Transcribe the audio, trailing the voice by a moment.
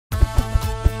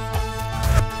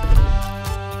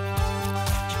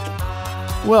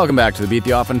Welcome back to the Beat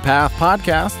the Often Path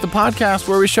podcast, the podcast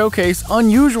where we showcase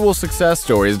unusual success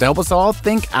stories to help us all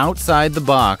think outside the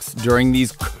box during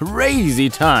these crazy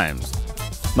times.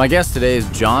 My guest today is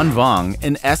John Vuong,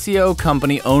 an SEO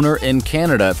company owner in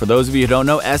Canada. For those of you who don't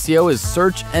know, SEO is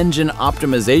search engine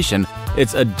optimization.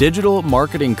 It's a digital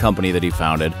marketing company that he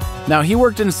founded. Now, he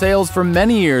worked in sales for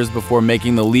many years before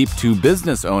making the leap to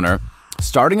business owner,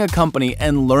 starting a company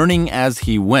and learning as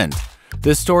he went.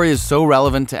 This story is so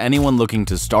relevant to anyone looking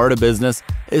to start a business,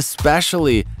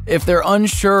 especially if they're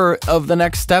unsure of the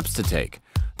next steps to take.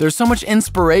 There's so much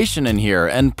inspiration in here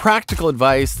and practical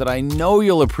advice that I know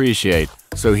you'll appreciate.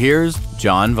 So here's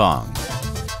John Vuong.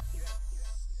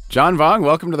 John Vuong,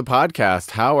 welcome to the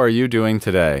podcast. How are you doing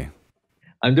today?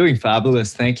 I'm doing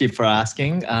fabulous. Thank you for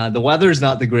asking. The weather is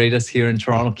not the greatest here in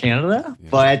Toronto, Canada,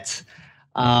 but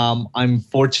I'm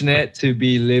fortunate to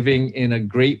be living in a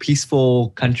great, peaceful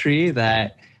country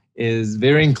that is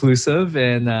very inclusive,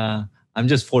 and I'm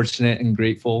just fortunate and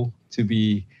grateful to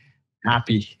be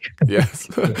happy. Yes.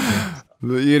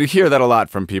 You hear that a lot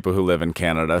from people who live in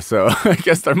Canada, so I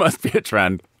guess there must be a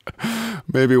trend.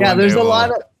 Maybe one there's day a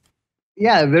lot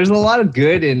of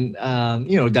good in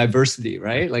diversity,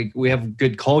 right? Like we have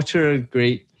good culture,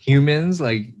 great humans,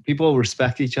 like people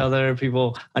respect each other,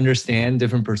 people understand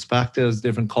different perspectives,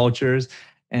 different cultures,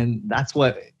 and that's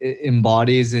what it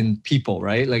embodies in people,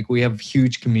 right? Like we have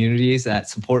huge communities that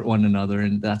support one another,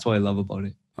 and that's what I love about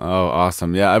it. Oh,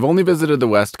 awesome. Yeah, I've only visited the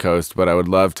West Coast, but I would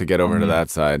love to get over to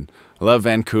that side. I love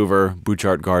Vancouver,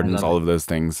 Bouchard Gardens, all of those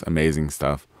things. Amazing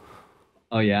stuff.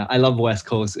 Oh yeah, I love West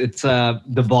Coast. It's the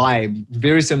vibe,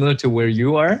 very similar to where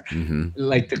you are.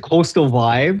 Like the coastal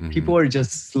vibe. People are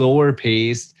just slower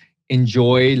paced,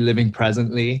 enjoy living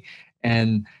presently,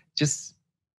 and just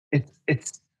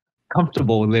it's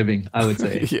comfortable living, I would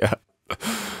say. Yeah.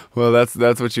 Well,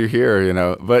 that's what you hear, you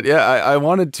know. But yeah, I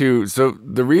wanted to. So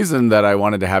the reason that I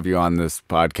wanted to have you on this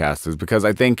podcast is because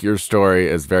I think your story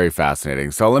is very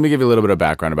fascinating. So let me give you a little bit of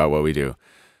background about what we do.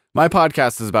 My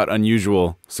podcast is about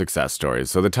unusual success stories.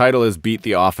 So the title is Beat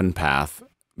the Often Path,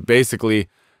 basically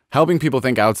helping people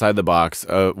think outside the box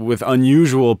with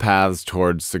unusual paths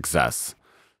towards success.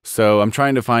 So I'm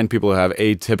trying to find people who have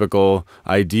atypical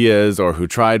ideas or who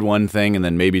tried one thing and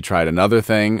then maybe tried another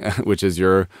thing, which is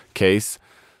your case.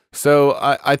 So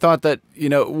I thought that, you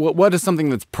know, what is something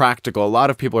that's practical? A lot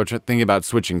of people are thinking about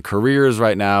switching careers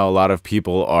right now. A lot of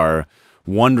people are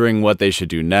wondering what they should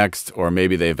do next, or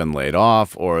maybe they've been laid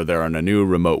off, or they're in a new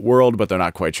remote world, but they're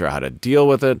not quite sure how to deal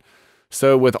with it.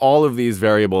 So with all of these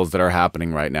variables that are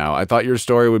happening right now, I thought your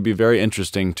story would be very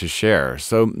interesting to share.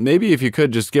 So maybe if you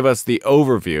could just give us the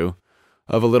overview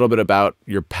of a little bit about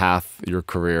your path, your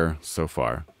career so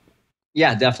far.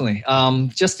 Yeah, definitely.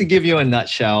 Just to give you a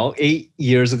nutshell, 8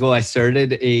 years ago, I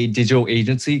started a digital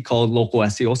agency called Local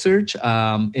SEO Search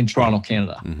in Toronto,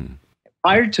 Canada.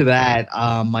 Prior to that,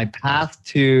 my path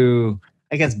to,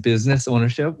 I guess, business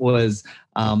ownership was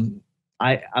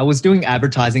I was doing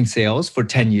advertising sales for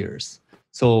 10 years.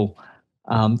 So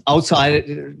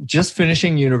outside, just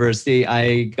finishing university,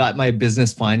 I got my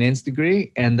business finance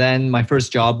degree. And then my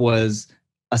first job was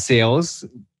a sales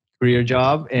career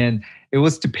job. And it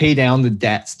was to pay down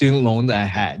the student loan that I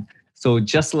had. So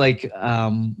just like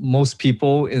most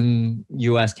people in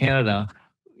US, Canada,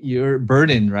 you're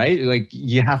burdened, right? Like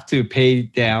you have to pay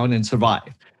down and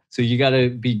survive. So you got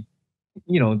to be,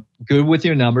 good with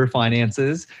your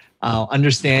finances,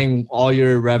 understand all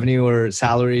your revenue or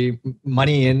salary,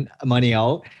 money in, money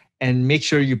out, and make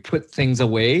sure you put things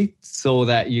away so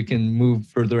that you can move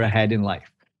further ahead in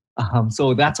life.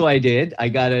 So that's what I did. I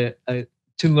got to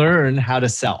learn how to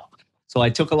sell. So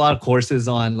I took a lot of courses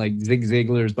on like Zig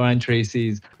Ziglar's, Brian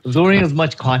Tracy's, absorbing as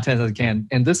much content as I can.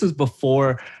 And this is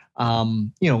before,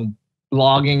 blogging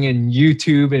and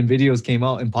YouTube and videos came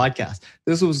out and podcasts.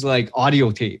 This was like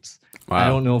audio tapes. Wow. I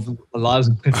don't know if a lot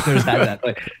of listeners had that,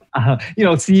 but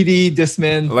CD,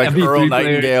 Discman, like MP3 Earl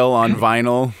Nightingale on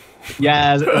vinyl.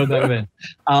 Yeah, Earl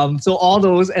Nightingale. So all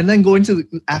those, and then going to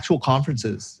actual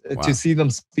conferences to see them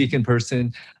speak in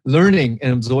person, learning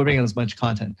and absorbing as much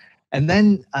content. And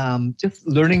then just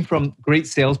learning from great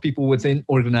salespeople within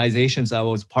organizations I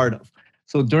was part of.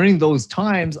 So during those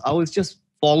times, I was just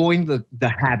following the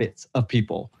habits of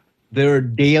people, their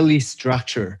daily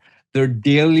structure, their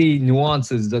daily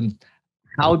nuances, and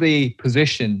how they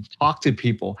position, talk to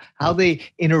people, how they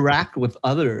interact with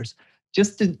others,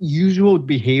 just the usual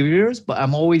behaviors, but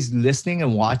I'm always listening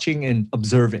and watching and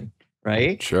observing,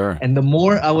 right? Sure. And the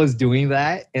more I was doing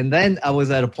that, and then I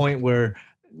was at a point where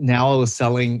now I was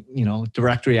selling,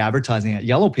 directory advertising at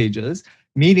Yellow Pages,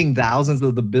 meeting thousands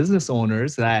of the business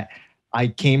owners that I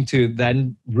came to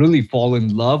then really fall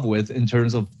in love with in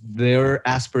terms of their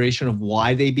aspiration of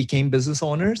why they became business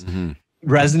owners,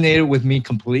 resonated with me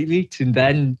completely to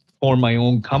then form my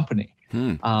own company.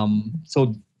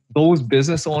 So those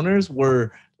business owners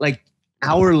were like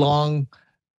hour-long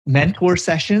mentor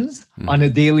sessions on a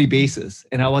daily basis.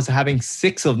 And I was having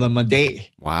 6 of them a day.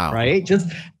 Wow. Right?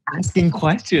 Just asking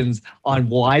questions on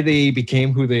why they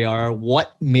became who they are,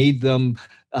 what made them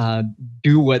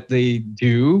do what they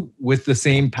do with the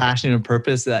same passion and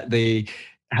purpose that they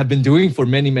have been doing for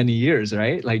many, many years,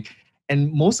 right? Like,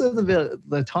 and most of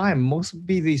the time, most of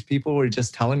these people were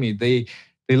just telling me they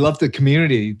loved the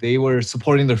community. They were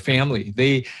supporting their family.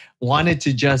 They wanted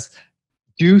to just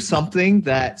do something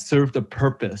that served a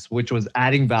purpose, which was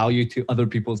adding value to other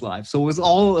people's lives. So it was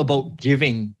all about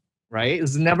giving, right? It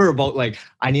was never about like,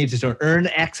 I need to earn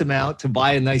X amount to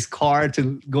buy a nice car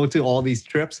to go to all these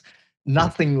trips.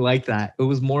 Nothing like that. It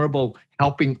was more about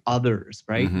helping others,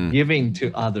 right? Giving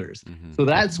to others. So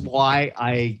that's why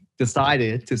I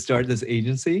decided to start this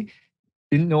agency.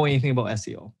 Didn't know anything about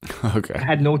SEO. Okay. I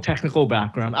had no technical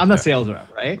background. I'm a sales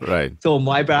rep, right? Right. So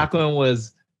my background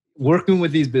was working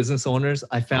with these business owners.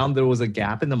 I found there was a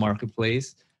gap in the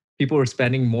marketplace. People were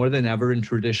spending more than ever in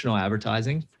traditional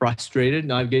advertising, frustrated,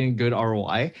 not getting good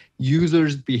ROI.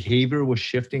 Users' behavior was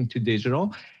shifting to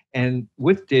digital. And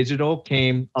with digital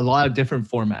came a lot of different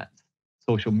formats: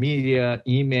 social media,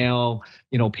 email,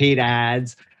 paid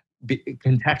ads,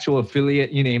 contextual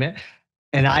affiliate, you name it.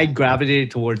 And I gravitated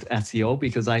towards SEO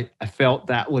because I felt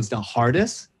that was the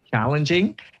hardest,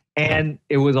 challenging, and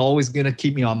it was always going to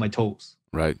keep me on my toes.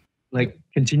 Right. Like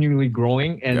continually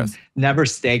growing and never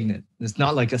stagnant. It's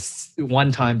not like a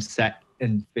one-time set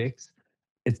and fix.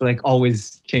 It's like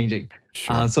always changing.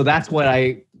 Sure. So that's what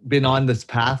I've been on this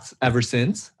path ever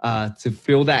since, to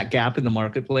fill that gap in the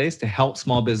marketplace, to help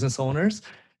small business owners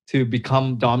to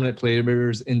become dominant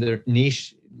players in their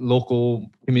niche local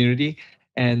community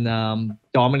and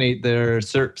dominate their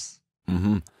SERPs.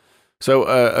 So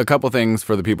a couple things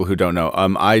for the people who don't know.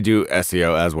 I do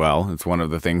SEO as well. It's one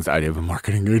of the things I do. I have a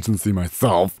marketing agency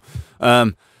myself.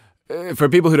 For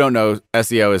people who don't know,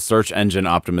 SEO is search engine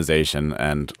optimization.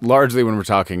 And largely when we're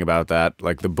talking about that,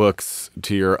 like the books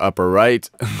to your upper right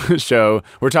show,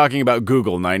 we're talking about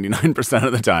Google 99%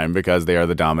 of the time because they are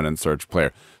the dominant search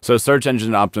player. So search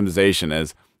engine optimization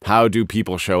is how do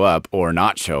people show up or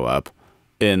not show up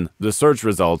in the search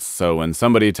results. So when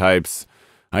somebody types,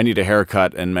 I need a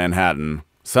haircut in Manhattan,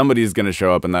 somebody's going to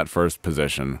show up in that first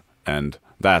position. And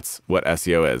that's what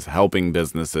SEO is, helping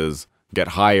businesses get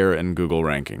higher in Google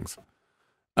rankings.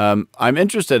 I'm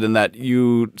interested in that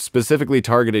you specifically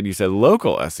targeted, you said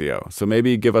local SEO. So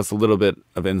maybe give us a little bit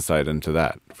of insight into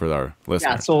that for our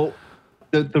listeners. Yeah, so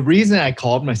the reason I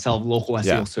called myself Local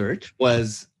SEO Search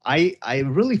was I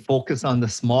really focus on the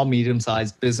small,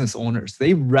 medium-sized business owners.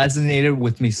 They resonated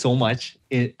with me so much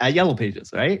at Yellow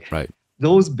Pages, right? Right.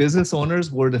 Those business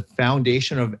owners were the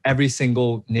foundation of every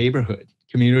single neighborhood,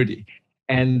 community.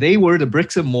 And they were the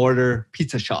bricks and mortar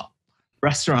pizza shop,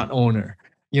 restaurant owner,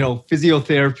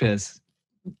 physiotherapist,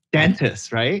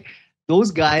 dentist, right?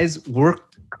 Those guys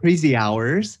worked crazy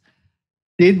hours,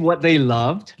 did what they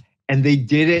loved, and they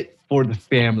did it for the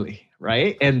family,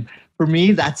 right? And for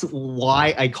me, that's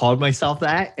why I called myself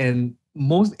that. And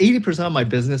 80% of my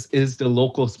business is the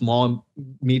local small,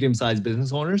 medium-sized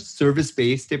business owners,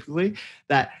 service-based typically,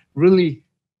 that really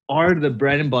are the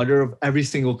bread and butter of every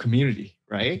single community,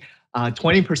 right?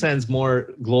 20% is more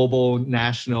global,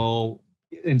 national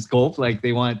in scope, like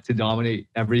they want to dominate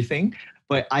everything.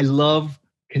 But I love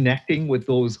connecting with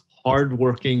those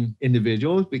hardworking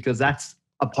individuals because that's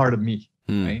a part of me,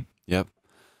 right? Yep.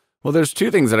 Well, there's two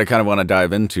things that I kind of want to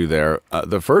dive into there.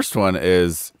 The first one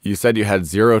is you said you had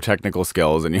 0 technical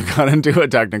skills and you got into a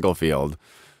technical field.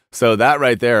 So that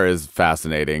right there is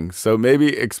fascinating. So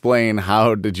maybe explain,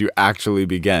 how did you actually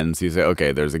begin? So you say,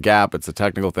 okay, there's a gap. It's a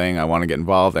technical thing. I want to get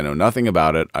involved. I know nothing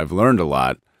about it. I've learned a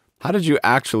lot. How did you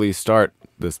actually start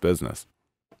this business?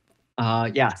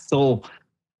 So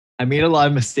I made a lot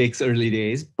of mistakes early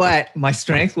days, but my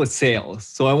strength was sales.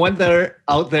 So I went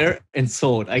out there and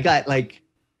sold. I got like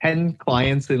 10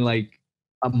 clients in like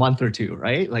a month or two,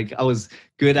 right? Like I was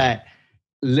good at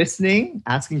listening,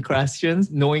 asking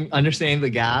questions, understanding the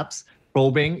gaps,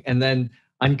 probing, and then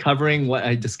uncovering what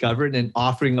I discovered and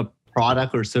offering a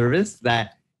product or service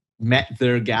that met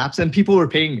their gaps, and people were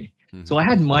paying me. So I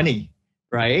had money,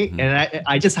 right? And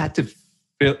I just had to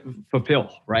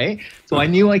fulfill, right? So I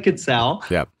knew I could sell.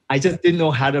 Yep. I just didn't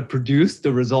know how to produce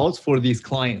the results for these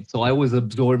clients. So I was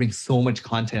absorbing so much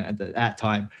content at that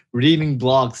time, reading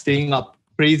blogs, staying up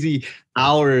crazy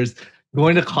hours,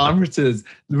 going to conferences,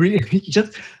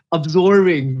 just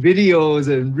absorbing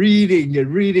videos and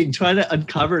reading, trying to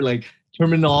uncover like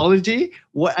terminology,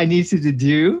 what I needed to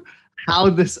do, how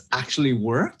this actually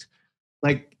worked.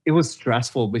 Like it was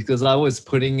stressful because I was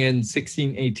putting in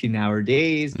 16, 18-hour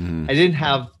days. I didn't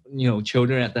have,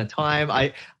 children at that time.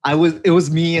 It was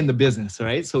me and the business,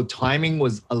 right? So timing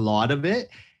was a lot of it.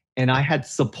 And I had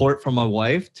support from my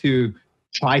wife to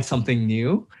try something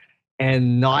new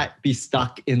and not be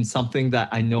stuck in something that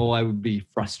I know I would be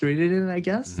frustrated in, I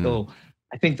guess. So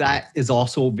I think that is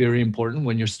also very important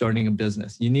when you're starting a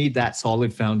business. You need that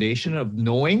solid foundation of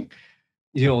knowing,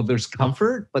 there's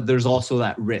comfort, but there's also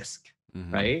that risk,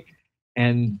 right?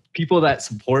 And people that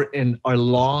support and are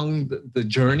along the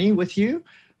journey with you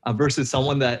versus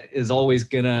someone that is always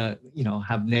gonna,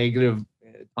 have negative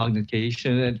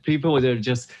cognition, and people that are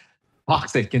just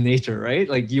toxic in nature, right?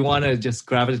 Like you want to just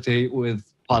gravitate with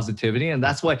positivity. And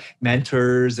that's why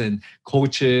mentors and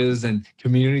coaches and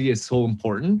community is so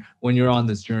important when you're on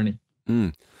this journey.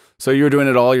 So you were doing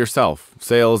it all yourself,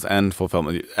 sales and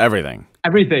fulfillment, everything.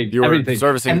 Everything. You were everything.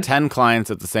 servicing And 10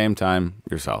 clients at the same time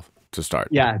yourself to start.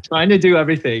 yeah, trying to do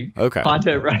everything. Okay.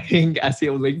 Content writing,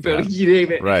 SEO, link building, you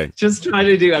name it. Right. Just trying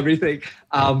to do everything.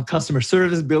 Customer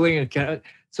service, billing, account.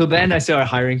 So then I started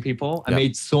hiring people. I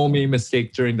made so many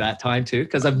mistakes during that time too,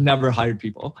 because I've never hired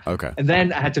people. Okay. And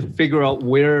then I had to figure out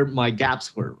where my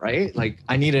gaps were, right? Like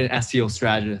I needed an SEO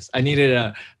strategist. I needed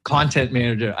a content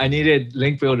manager. I needed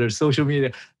link builders, social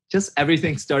media. Just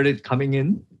everything started coming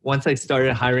in once I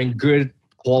started hiring good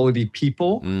quality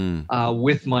people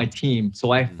with my team.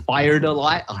 So I fired a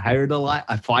lot, I hired a lot,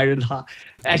 I fired a lot.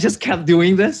 I just kept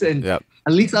doing this, and at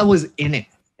least I was in it.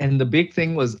 And the big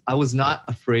thing was I was not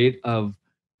afraid of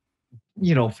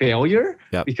failure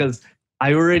because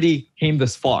I already came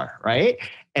this far, right?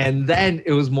 And then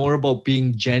it was more about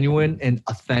being genuine and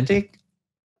authentic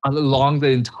along the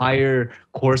entire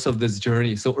course of this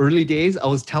journey. So early days, I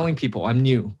was telling people I'm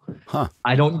new.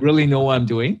 I don't really know what I'm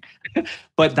doing,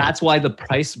 but that's why the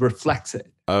price reflects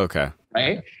it. Okay.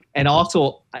 Right. And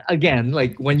also, again,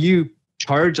 like when you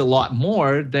charge a lot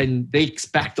more, then they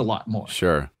expect a lot more.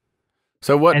 Sure.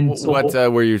 So what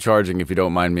were you charging, if you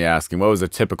don't mind me asking? What was a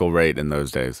typical rate in those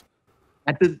days?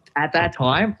 At that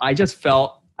time, I just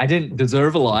felt I didn't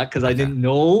deserve a lot because I didn't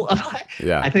know a lot.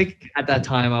 Yeah. I think at that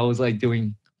time I was like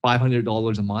doing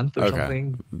 $500 a month or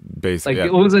something. Basically, like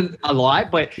it wasn't a lot,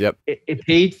 but Yep. it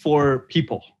paid for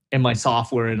people and my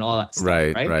software and all that stuff.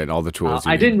 Right. All the tools.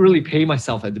 I didn't really pay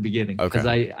myself at the beginning Okay. because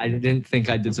I didn't think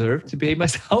I deserved to pay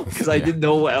myself because I didn't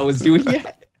know what I was doing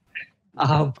yet.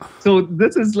 So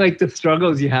this is like the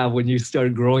struggles you have when you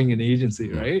start growing an agency,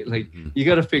 right? Like you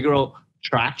got to figure out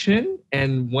traction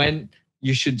and when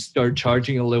you should start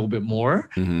charging a little bit more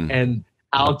and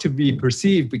how to be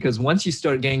perceived, because once you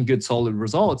start getting good solid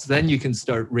results, then you can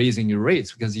start raising your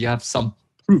rates because you have some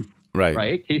proof,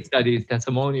 right? Case studies,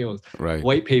 testimonials,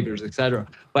 white papers, etc.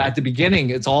 But at the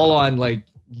beginning, it's all on like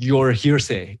your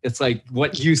hearsay. It's like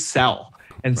what you sell.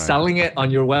 And selling it on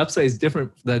your website is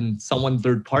different than someone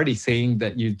third party saying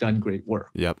that you've done great work.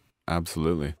 Yep,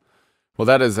 absolutely. Well,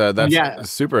 that's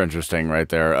super interesting right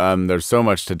there. There's so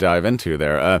much to dive into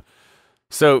there.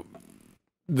 So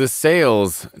the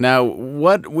sales. Now,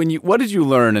 what did you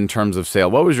learn in terms of sale?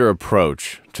 What was your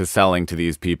approach to selling to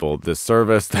these people the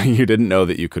service that you didn't know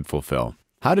that you could fulfill?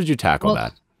 How did you tackle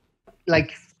that?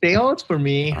 Like sales for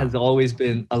me has always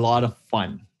been a lot of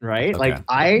fun, right? Okay. Like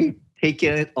I take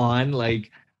it on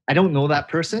like I don't know that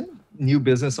person, new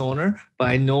business owner, but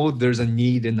I know there's a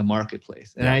need in the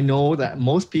marketplace. And I know that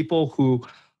most people who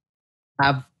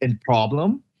have a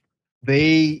problem,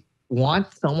 they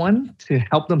want someone to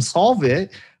help them solve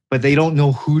it, but they don't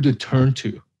know who to turn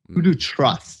to, who to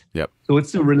trust. Yep. So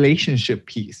it's the relationship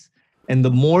piece. And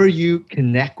the more you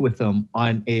connect with them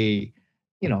on a,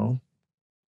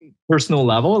 personal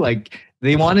level, like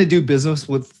they want to do business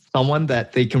with someone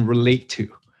that they can relate to,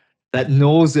 that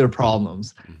knows their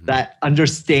problems, that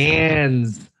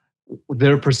understands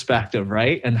their perspective,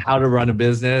 right? And how to run a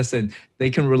business. And they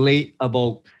can relate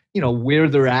about, where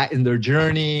they're at in their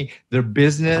journey, their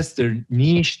business, their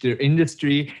niche, their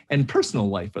industry, and personal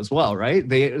life as well, right?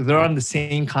 They're on the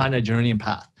same kind of journey and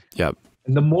path. Yep.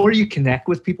 And the more you connect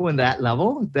with people in that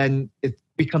level, then it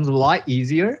becomes a lot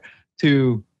easier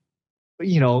to,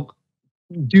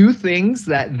 do things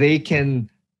that they can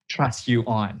trust you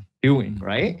on doing,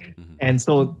 right? And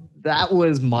so that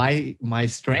was my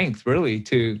strength, really,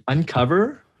 to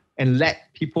uncover and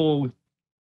let people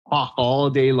talk all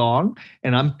day long.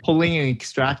 And I'm pulling and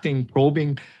extracting,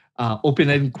 probing,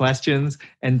 open-ended questions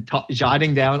and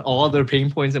jotting down all their pain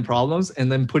points and problems,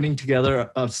 and then putting together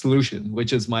a solution,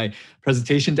 which is my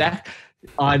presentation deck,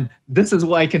 on this is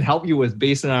what I can help you with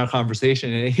based on our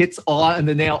conversation. And it hits all on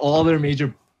the nail, all their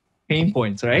major pain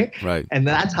points, right? Right. And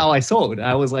that's how I sold.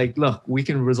 I was like, look, we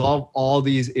can resolve all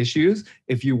these issues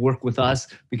if you work with us,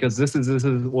 because this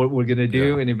is what we're gonna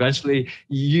do. And eventually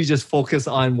you just focus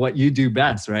on what you do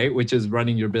best, right? Which is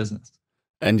running your business.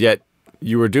 And yet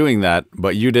you were doing that,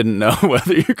 but you didn't know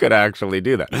whether you could actually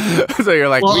do that. So you're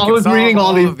like, well, I was reading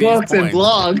all these books and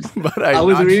blogs. But I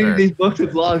was reading these books and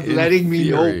blogs, letting me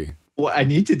know what I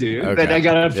need to do. Okay. Then I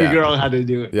gotta figure out how to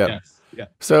do it. Yep. Yes. Yeah.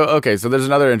 So, okay, so there's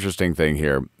another interesting thing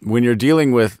here. When you're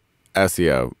dealing with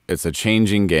SEO, it's a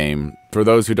changing game. For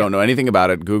those who don't know anything about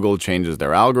it, Google changes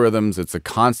their algorithms. It's a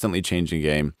constantly changing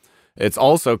game. It's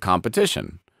also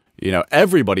competition. You know,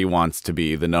 everybody wants to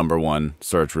be the #1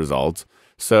 search result.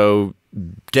 So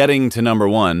getting to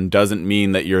 #1 doesn't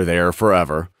mean that you're there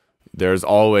forever. There's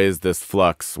always this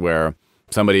flux where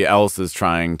somebody else is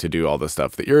trying to do all the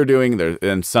stuff that you're doing.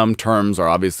 And some terms are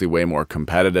obviously way more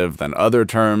competitive than other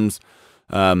terms.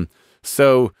 And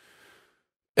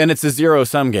it's a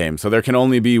zero-sum game, so there can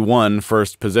only be one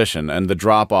first position, and the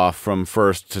drop-off from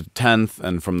 1st to 10th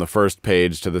and from the first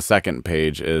page to the second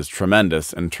page is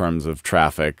tremendous in terms of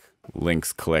traffic,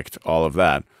 links clicked, all of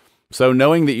that. So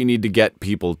knowing that you need to get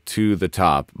people to the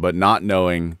top, but not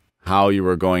knowing how you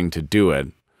were going to do it,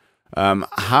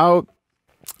 how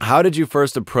did you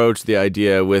first approach the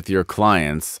idea with your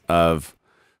clients of,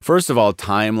 first of all,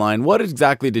 timeline? What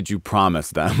exactly did you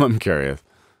promise them? I'm curious.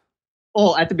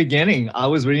 Oh, at the beginning, I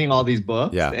was reading all these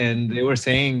books and they were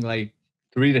saying like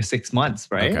 3 to 6 months,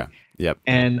 right? Okay. Yep.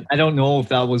 And I don't know if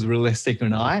that was realistic or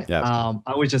not. Yep.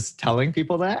 I was just telling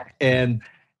people that. And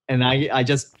I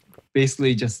just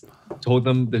basically just told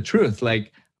them the truth.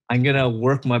 Like, I'm going to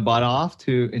work my butt off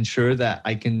to ensure that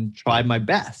I can try my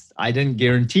best. I didn't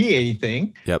guarantee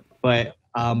anything. Yep. But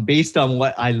based on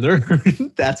what I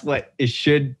learned, that's what it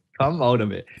should come out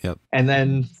of it. Yep. And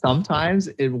then sometimes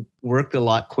it worked a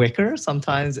lot quicker.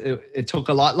 Sometimes it took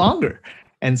a lot longer.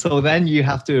 And so then you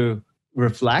have to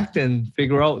reflect and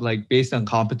figure out, like, based on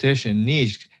competition,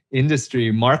 niche,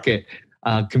 industry, market,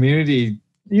 community,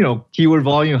 keyword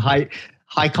volume,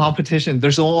 high competition.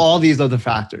 There's all these other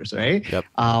factors, right? Yep.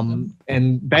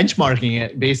 And benchmarking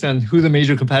it based on who the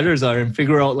major competitors are and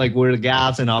figure out like where the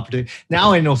gaps and opportunities.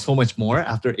 Now I know so much more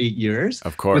after 8 years.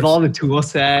 Of course. With all the tool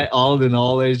set, all the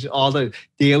knowledge, all the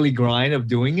daily grind of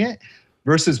doing it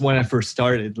versus when I first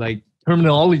started. Like,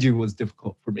 terminology was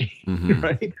difficult for me,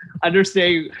 right?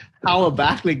 Understanding how a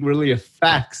backlink really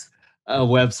affects a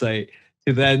website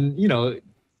to then,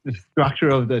 the structure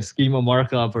of the schema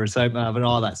markup or sitemap and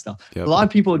all that stuff. Yep. A lot of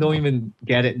people don't even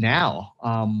get it now.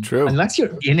 True. Unless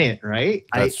you're in it, right?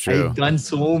 That's true. I've done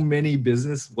so many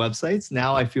business websites.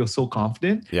 Now I feel so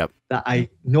confident that I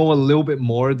know a little bit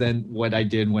more than what I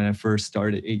did when I first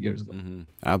started 8 years ago.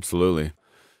 Absolutely.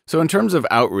 So in terms of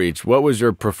outreach, what was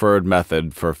your preferred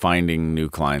method for finding new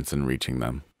clients and reaching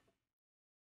them?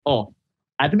 Oh,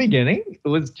 at the beginning, it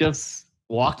was just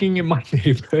walking in my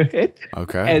neighborhood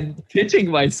and pitching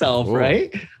myself,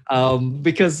 right?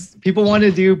 Because people want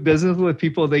to do business with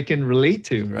people they can relate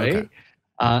to, right?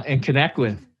 And connect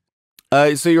with.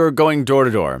 So you were going door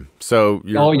to door. So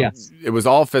yes. It was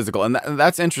all physical. And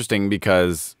that's interesting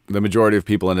because the majority of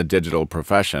people in a digital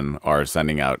profession are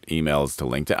sending out emails to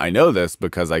LinkedIn. I know this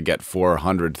because I get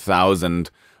 400,000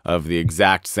 of the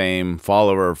exact same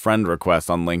follower friend requests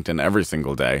on LinkedIn every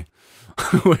single day,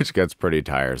 which gets pretty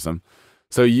tiresome.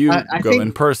 So you go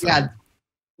in person.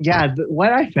 Yeah.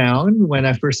 What I found when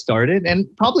I first started, and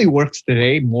probably works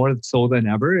today more so than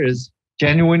ever, is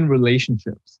genuine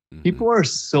relationships. People are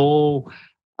so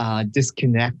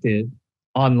disconnected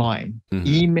online.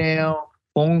 Email,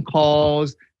 phone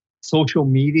calls, social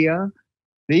media.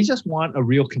 They just want a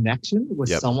real connection with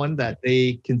someone that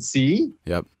they can see,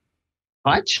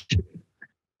 touch,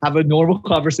 have a normal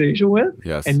conversation with,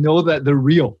 and know that they're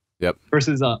real.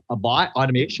 Versus a bot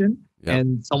automation.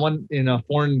 And someone in a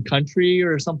foreign country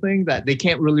or something that they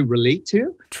can't really relate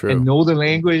to and know the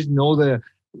language, know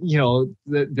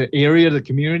the area, the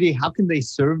community. How can they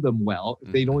serve them well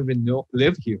if they don't even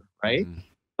live here, right?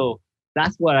 So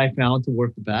that's what I found to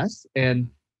work the best. And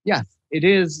yes,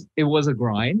 it was a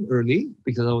grind early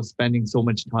because I was spending so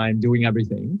much time doing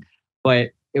everything, but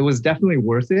it was definitely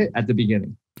worth it at the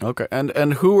beginning. Okay.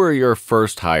 And who were your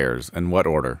first hires and what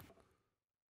order?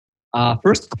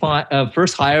 First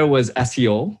hire was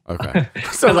SEO. Okay.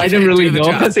 Because I didn't really know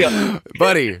SEO.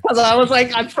 Buddy. Because I was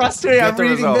like, I'm frustrated. I'm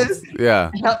reading this.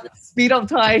 Yeah. Speed up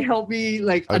time. Help me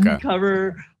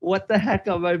uncover what the heck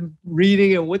am I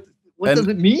reading and what does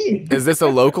it mean? Is this a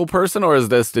local person or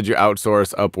did you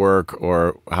outsource Upwork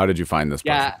or how did you find this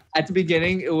person? Yeah. At the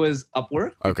beginning, it was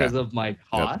Upwork because of my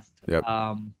cost. Yep.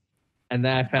 And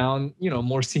then I found,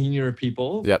 more senior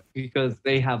people Yep. because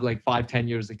they have like 5, 10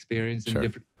 years experience in Sure.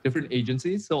 different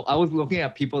agencies. So I was looking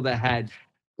at people that had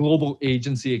global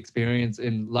agency experience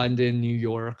in London, New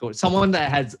York, or someone that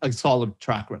has a solid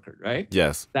track record, right?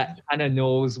 Yes. That kind of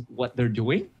knows what they're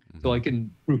doing. So I Mhm.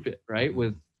 can proof it, right,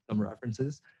 with some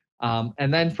references.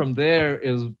 And then from there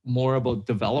is more about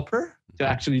developer to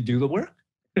actually do the work.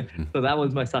 Mhm. So that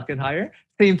was my second hire.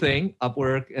 Same thing,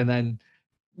 Upwork, and then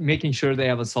making sure they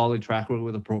have a solid track record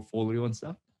with a portfolio and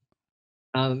stuff.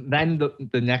 Then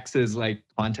the next is like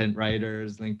content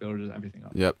writers, link builders, everything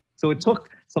else. Yep. So it took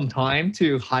some time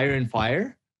to hire and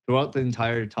fire throughout the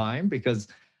entire time because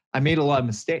I made a lot of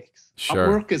mistakes. Sure.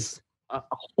 Upwork is a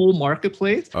whole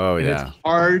marketplace, Oh, and yeah. it's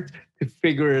hard to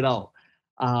figure it out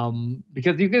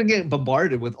because you're gonna get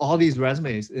bombarded with all these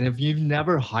resumes, and if you've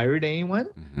never hired anyone,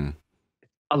 Mhm.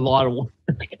 a lot of work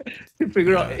to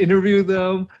figure out, interview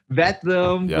them, vet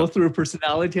them, go Yep. through a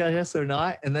personality test or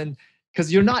not. And then,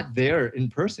 because you're not there in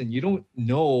person, you don't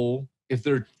know if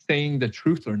they're saying the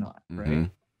truth or not, right?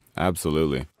 Mhm.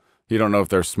 Absolutely. You don't know if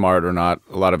they're smart or not.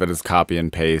 A lot of it is copy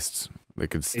and paste. They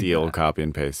could steal Exactly. copy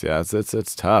and paste. Yeah,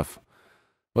 it's tough.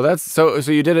 Well, that's so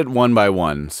you did it one by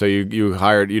one. So you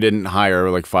didn't hire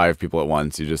like 5 people at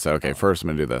once. You just said, okay, first I'm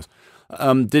gonna do this.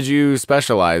 Did you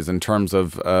specialize in terms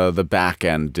of the back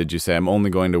end? Did you say I'm only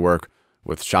going to work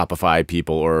with Shopify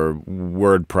people or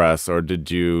WordPress, or did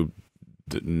you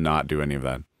not do any of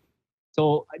that?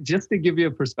 So just to give you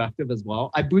a perspective as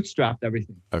well, I bootstrapped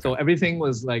everything. Okay. So everything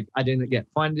was like, I didn't get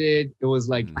funded. It was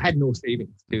like, I had no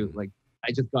savings too. Like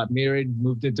I just got married,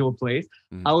 moved into a place.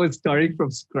 I was starting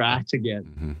from scratch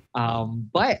again.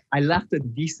 But I left a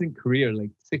decent career,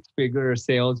 like 6-figure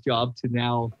sales job, to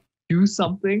now do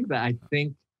something that I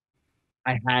think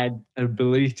I had an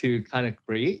ability to kind of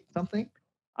create something.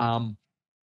 And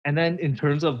then in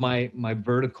terms of my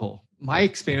vertical, my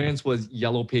experience was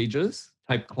yellow pages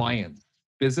type clients,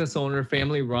 business owner,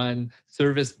 family run,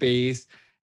 service based.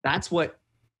 That's what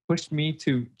pushed me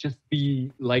to just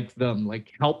be like them,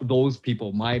 like help those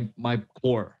people, my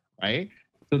core, right?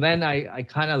 So then I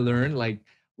kind of learned like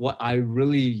what I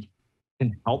really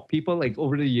can help people. Like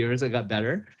over the years, I got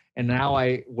better. And now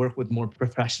I work with more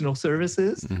professional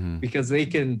services because they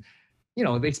can,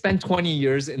 they spend 20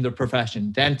 years in their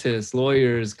profession, dentists,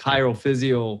 lawyers, chiro,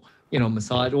 physio,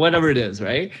 massage, whatever it is,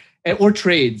 right? Or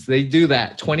trades. They do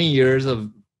that 20 years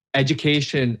of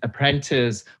education,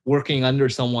 apprentice, working under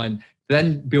someone,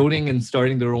 then building and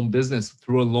starting their own business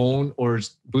through a loan or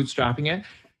bootstrapping it.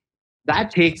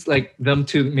 That takes like them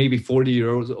to maybe 40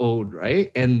 years old,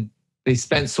 right? And they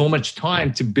spent so much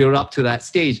time to build up to that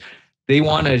stage. They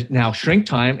want to now shrink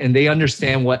time and they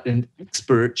understand what an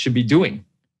expert should be doing.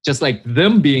 Just like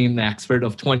them being an expert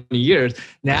of 20 years,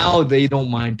 now they don't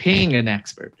mind paying an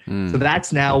expert. So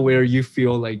that's now where you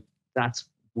feel like that's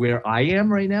where I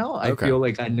am right now. I feel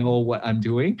like I know what I'm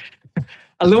doing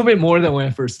a little bit more than when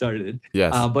I first started.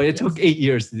 Yes. But it took 8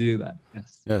 years to do that.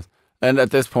 Yes. Yes. And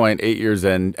at this point, 8 years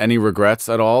in, any regrets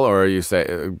at all, or are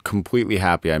you completely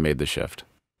happy I made the shift?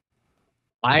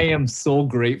 I am so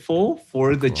grateful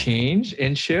for the change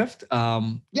and shift.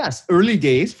 Yes, early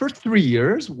days, first 3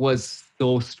 years was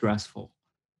so stressful.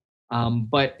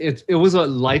 But it was a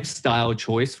lifestyle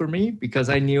choice for me because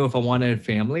I knew if I wanted a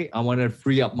family, I wanted to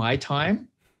free up my time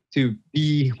to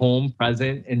be home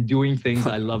present and doing things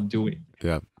I love doing.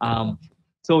 Yeah.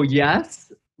 So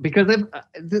yes, because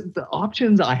the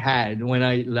options I had when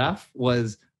I left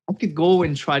was I could go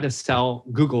and try to sell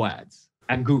Google ads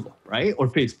at Google, right? Or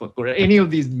Facebook or any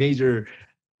of these major,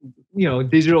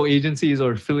 digital agencies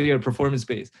or affiliate performance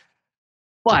based.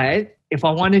 But if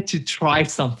I wanted to try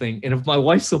something and if my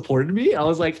wife supported me, I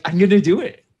was like, I'm going to do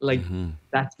it. Like,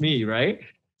 that's me, right?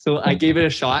 So I gave it a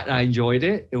shot and I enjoyed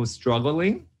it. It was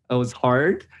struggling. It was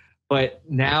hard. But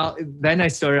then I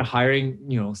started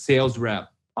hiring, sales rep,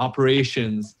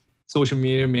 operations, social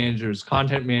media managers,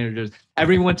 content managers,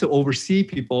 everyone to oversee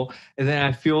people. And then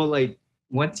I feel like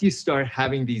once you start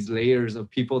having these layers of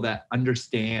people that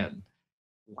understand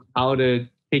how to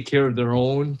take care of their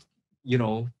own,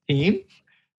 team,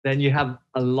 then you have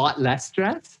a lot less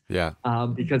stress. Yeah.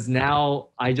 Because now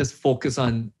I just focus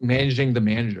on managing the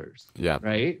managers. Yeah.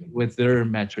 Right. With their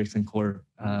metrics and core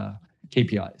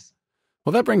KPIs.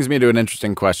 Well, that brings me to an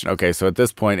interesting question. Okay, so at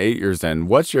this point, 8 years in,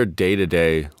 what's your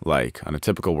day-to-day like on a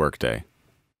typical work day?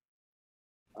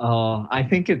 I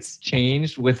think it's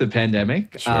changed with the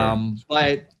pandemic. Sure.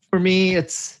 But for me,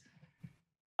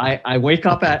 I wake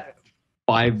up at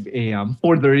 5 a.m.,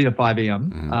 4:30 to 5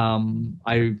 a.m.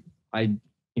 I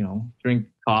drink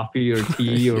coffee or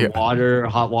tea or water,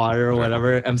 hot water or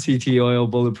whatever, MCT oil,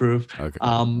 bulletproof. Okay.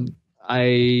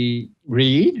 I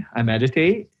read, I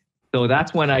meditate. So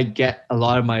that's when I get a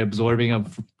lot of my absorbing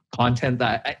of content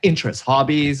that interests,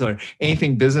 hobbies, or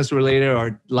anything business related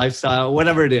or lifestyle,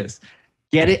 whatever it is.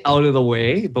 Get it out of the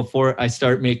way before I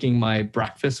start making my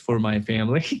breakfast for my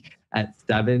family at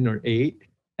 7 or 8,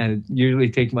 and usually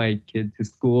take my kid to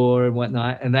school or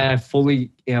whatnot. And then I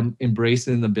fully am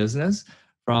embracing the business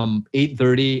from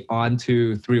 8:30 on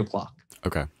to 3 o'clock.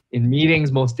 Okay. In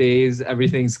meetings most days,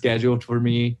 everything's scheduled for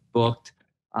me, booked.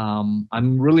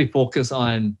 I'm really focused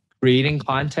on creating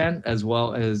content as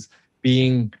well as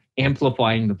being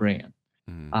amplifying the brand.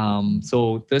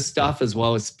 So this stuff, as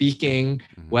well as speaking,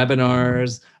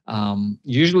 webinars.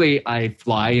 Usually I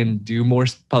fly and do more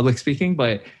public speaking,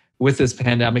 but with this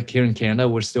pandemic here in Canada,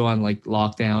 we're still on like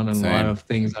lockdown, and a lot of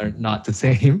things are not the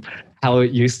same how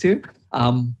it used to.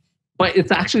 But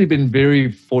it's actually been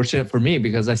very fortunate for me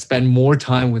because I spend more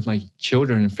time with my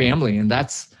children and family, and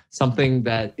that's something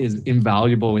that is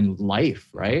invaluable in life,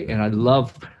 right? And I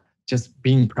love just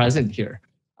being present here.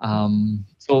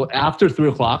 So after 3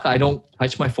 o'clock, I don't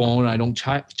touch my phone. I don't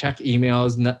check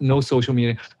emails, no social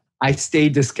media. I stay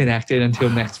disconnected until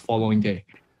next following day.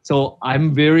 So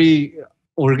I'm very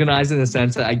organized in the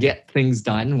sense that I get things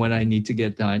done when I need to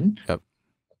get done. Yep.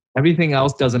 Everything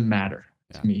else doesn't matter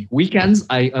to me. Weekends,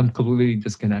 I am completely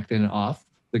disconnected and off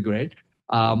the grid.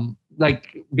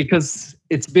 Like, because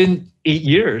it's been 8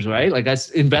 years, right? Like I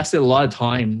invested a lot of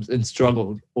time and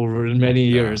struggled over many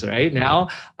years, right? Now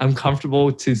I'm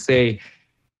comfortable to say,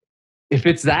 if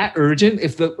it's that urgent,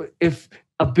 if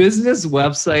a business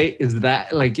website is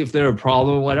that, like, if there's a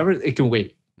problem or whatever, it can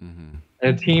wait.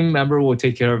 A team member will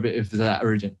take care of it if it's that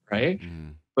urgent, right?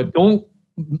 But don't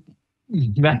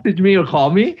message me or call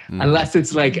me unless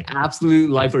it's like absolute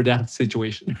life or death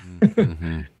situation.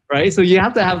 Right? So you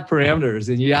have to have parameters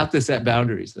and you have to set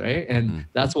boundaries, right? And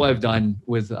that's what I've done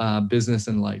with business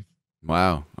and life.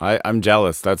 Wow. I'm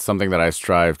jealous. That's something that I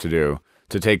strive to do,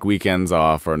 to take weekends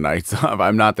off or nights off.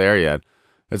 I'm not there yet.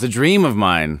 It's a dream of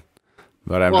mine,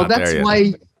 but I'm not there yet. Well,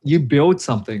 that's why you build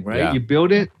something, right? Yeah. You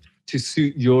build it to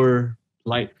suit your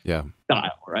life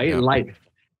style, right? Yeah. Life.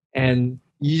 And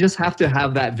you just have to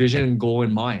have that vision and goal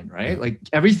in mind, right? Like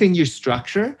everything you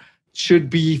structure should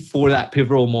be for that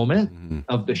pivotal moment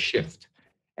of the shift.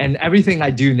 And everything I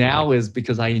do now is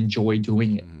because I enjoy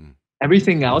doing it.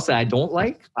 Everything else that I don't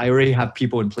like, I already have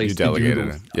people in place to do. You delegated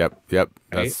it. Yep. Right?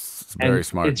 That's very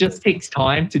smart. It just takes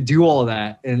time to do all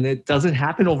that. And it doesn't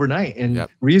happen overnight. And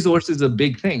resources is a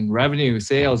big thing. Revenue,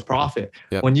 sales, profit.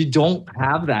 When you don't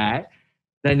have that,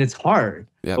 then it's hard.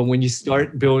 But when you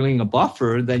start building a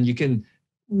buffer, then you can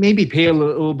maybe pay a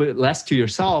little bit less to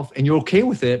yourself, and you're okay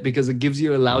with it because it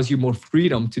allows you more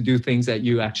freedom to do things that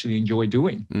you actually enjoy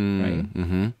doing,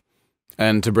 right?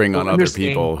 And to bring on other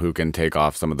people who can take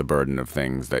off some of the burden of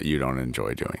things that you don't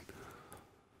enjoy doing.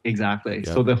 Exactly.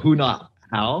 So the who, not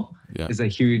how is a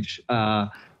huge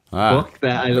book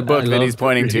that the book that he's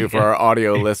pointing to for our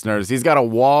audio listeners. He's got a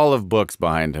wall of books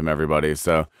behind him, everybody.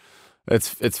 So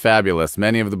it's fabulous.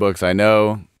 Many of the books I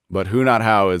know, but Who Not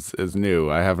How is new.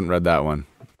 I haven't read that one.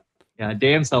 Yeah,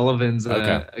 Dan Sullivan's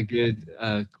a good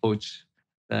coach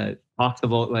that talks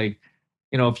about, like,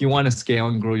 if you want to scale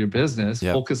and grow your business,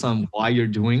 focus on why you're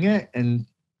doing it, and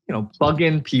plug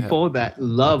in people that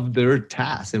love their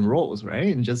tasks and roles, right?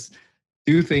 And just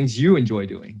do things you enjoy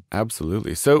doing.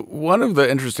 Absolutely. So one of the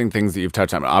interesting things that you've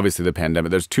touched on, obviously the pandemic,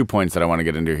 there's 2 points that I want to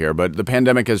get into here, but the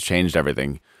pandemic has changed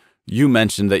everything. You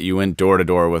mentioned that you went door to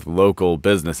door with local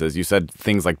businesses. You said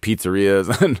things like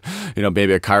pizzerias and,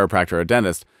 maybe a chiropractor or a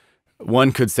dentist.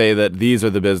 One could say that these are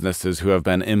the businesses who have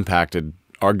been impacted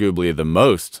arguably the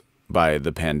most by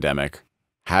the pandemic.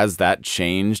 Has that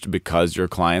changed because your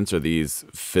clients are these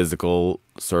physical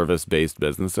service-based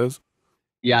businesses?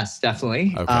 Yes,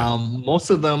 definitely. Okay.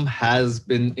 Most of them has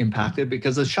been impacted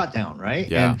because of shutdown, right?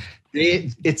 Yeah.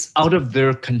 And it's out of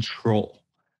their control.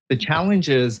 The challenge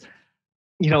is,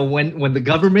 when the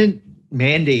government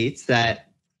mandates that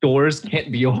stores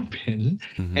can't be open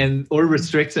or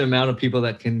restricts the amount of people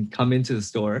that can come into the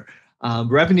store,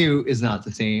 revenue is not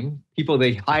the same. People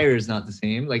they hire is not the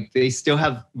same. Like, they still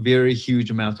have very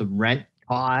huge amounts of rent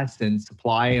costs and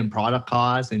supply and product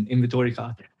costs and inventory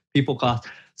costs, people costs.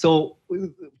 So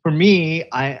for me,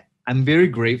 I'm very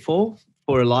grateful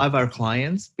for a lot of our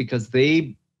clients because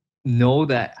they know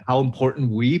that how important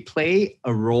we play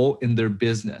a role in their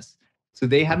business. So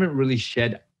they haven't really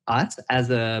shed us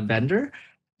as a vendor.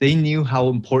 They knew how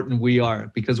important we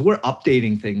are because we're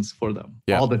updating things for them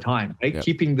all the time, right?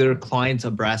 Keeping their clients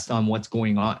abreast on what's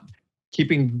going on,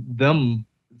 keeping them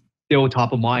still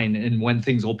top of mind. And when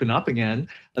things open up again,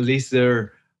 at least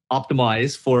they're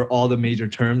optimized for all the major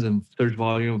terms and search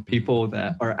volume of people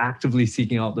that are actively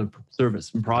seeking out the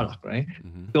service and product, right?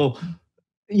 So,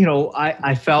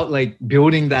 I felt like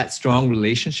building that strong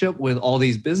relationship with all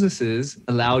these businesses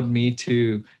allowed me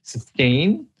to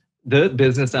sustain the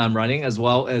business that I'm running, as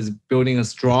well as building a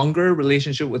stronger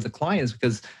relationship with the clients,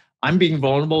 because I'm being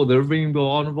vulnerable, they're being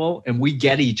vulnerable, and we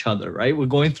get each other, right? We're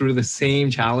going through the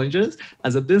same challenges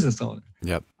as a business owner.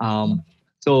 Yep.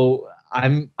 So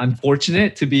I'm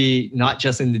fortunate to be not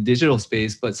just in the digital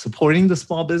space, but supporting the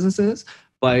small businesses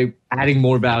by adding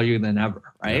more value than ever,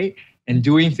 right? Yep. And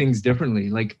doing things differently,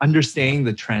 like understanding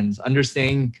the trends,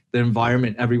 understanding the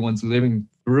environment everyone's living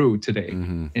through today.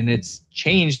 And it's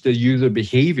changed the user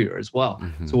behavior as well.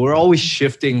 So we're always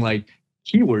shifting like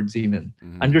keywords, even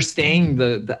understanding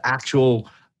the actual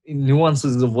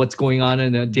nuances of what's going on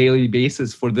a daily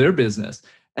basis for their business,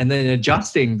 and then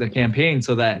adjusting the campaign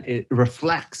so that it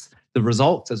reflects the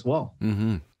results as well.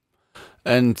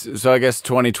 And so I guess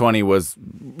 2020 was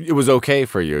okay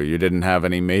for you. You didn't have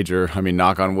any major, I mean,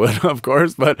 knock on wood, of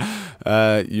course, but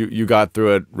you got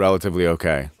through it relatively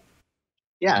okay.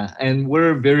 Yeah, and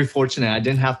we're very fortunate. I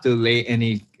didn't have to lay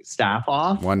any staff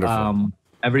off. Wonderful.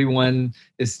 Everyone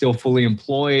is still fully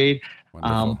employed.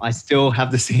 I still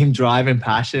have the same drive and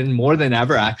passion, more than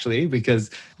ever, actually, because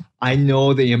I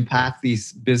know the impact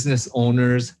these business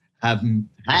owners have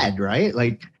had, right?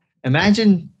 Like,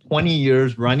 imagine 20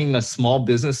 years running a small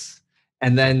business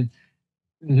and then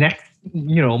next,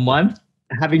 month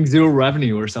having zero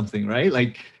revenue or something, right?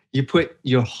 Like, you put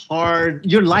your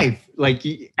life, like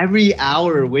every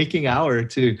hour, waking hour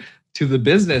to the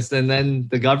business, and then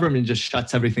the government just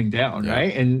shuts everything down,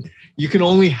 right? And you can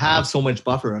only have so much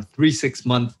buffer, a 3-6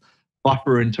 month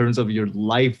buffer in terms of your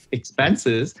life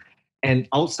expenses. And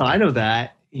outside of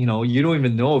that, you don't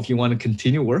even know if you want to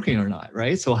continue working or not,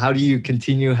 right? So how do you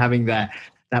continue having that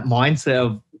mindset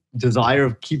of desire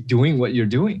of keep doing what you're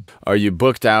doing? Are you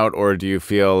booked out, or do you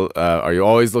feel, are you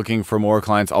always looking for more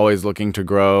clients, always looking to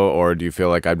grow, or do you feel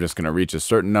like I'm just going to reach a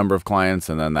certain number of clients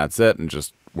and then that's it and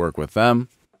just work with them?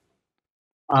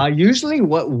 Usually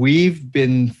what we've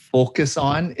been focused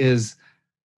on is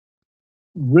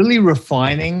really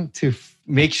refining to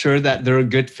make sure that they're a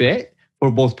good fit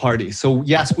for both parties. So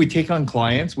yes, we take on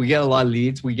clients, we get a lot of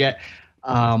leads, we get,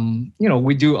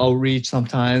 we do outreach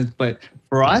sometimes, but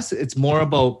for us, it's more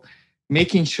about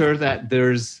making sure that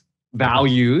there's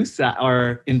values that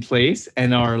are in place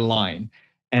and are aligned,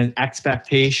 and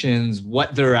expectations,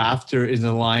 what they're after is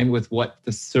aligned with what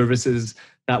the services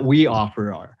that we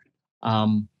offer are.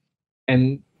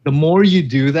 And the more you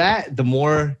do that, the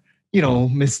more,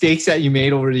 mistakes that you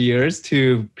made over the years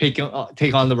to take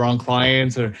on the wrong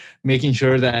clients, or making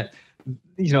sure that,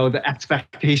 the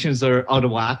expectations are out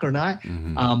of whack or not.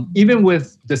 Even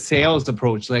with the sales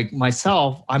approach, like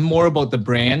myself, I'm more about the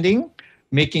branding,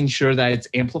 making sure that it's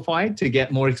amplified to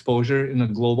get more exposure in a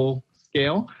global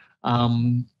scale,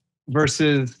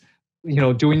 versus,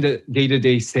 doing the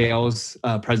day-to-day sales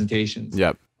presentations.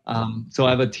 Yep. So I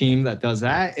have a team that does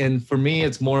that. And for me,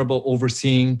 it's more about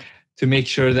overseeing to make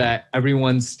sure that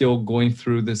everyone's still going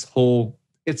through this whole,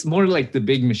 it's more like the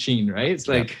big machine, right? It's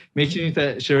like making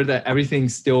sure that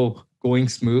everything's still going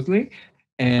smoothly.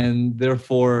 And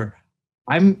therefore,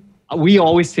 we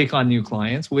always take on new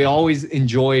clients. We always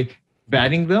enjoy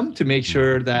vetting them to make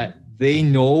sure that they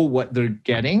know what they're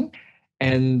getting.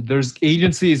 And there's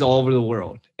agencies all over the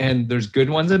world, and there's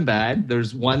good ones and bad.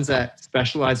 There's ones that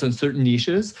specialize on certain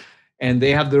niches, and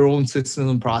they have their own systems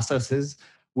and processes.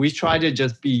 We try to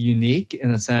just be unique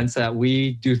in the sense that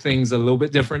we do things a little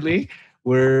bit differently.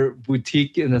 We're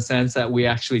boutique in the sense that we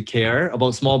actually care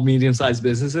about small, medium-sized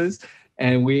businesses,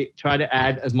 and we try to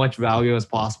add as much value as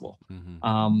possible.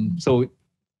 So,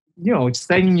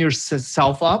 setting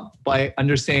yourself up by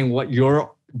understanding what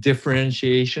your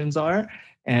differentiations are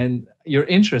and your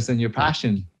interest and your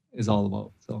passion is all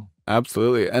about. So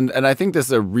absolutely. And I think this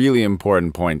is a really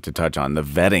important point to touch on, the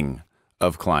vetting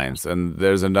of clients. And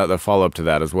there's another follow-up to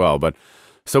that as well. But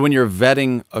so when you're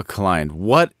vetting a client,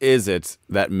 what is it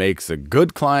that makes a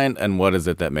good client, and what is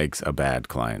it that makes a bad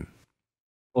client?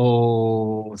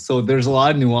 Oh, so there's a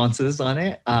lot of nuances on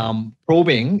it.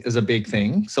 Probing is a big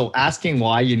thing. So asking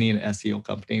why you need an SEO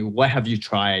company. What have you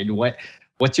tried?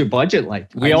 What's your budget like?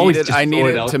 I need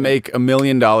it to make $1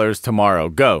 million tomorrow.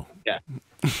 Go. Yeah,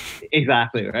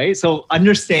 exactly. Right. So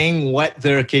understanding what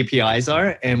their KPIs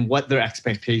are and what their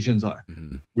expectations are,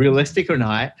 realistic or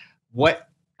not. What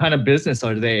kind of business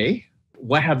are they?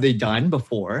 What have they done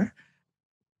before?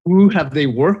 Who have they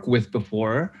worked with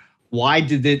before? Why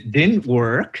did it didn't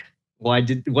work? What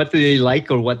did they like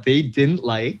or what they didn't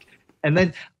like? And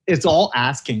then it's all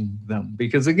asking them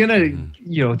because they're gonna,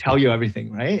 tell you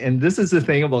everything, right? And this is the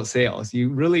thing about sales. You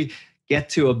really get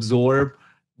to absorb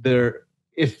their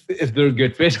if they're a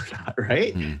good fit or not,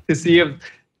 right? To see if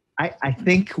I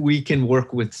think we can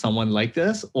work with someone like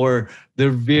this, or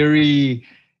they're very,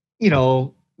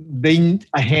 they need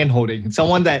a hand holding,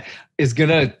 someone that is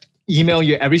gonna email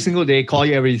you every single day, call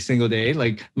you every single day,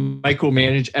 like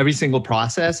micromanage every single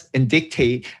process and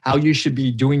dictate how you should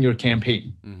be doing your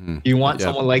campaign. You want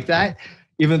someone like that,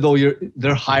 even though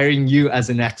they're hiring you as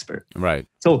an expert. Right.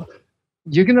 So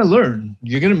you're gonna learn.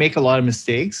 You're gonna make a lot of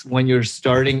mistakes when you're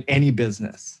starting any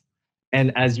business.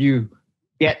 And as you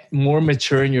get more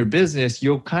mature in your business,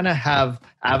 you'll kind of have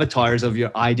avatars of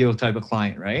your ideal type of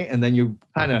client, right? And then you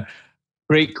kind of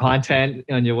create content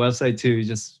on your website to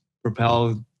just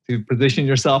propel to position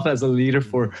yourself as a leader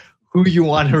for who you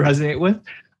want to resonate with.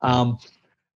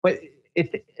 But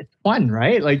it's fun,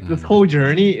 right? Like this whole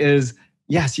journey is,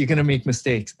 yes, you're going to make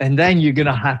mistakes, and then you're going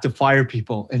to have to fire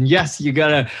people. And yes, you're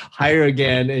going to hire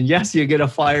again. And yes, you're going to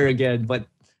fire again. But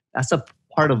that's a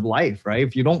part of life, right?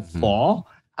 If you don't fall,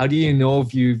 how do you know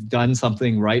if you've done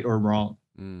something right or wrong?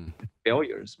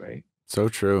 Failures, right? So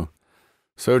true.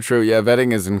 So true. Yeah,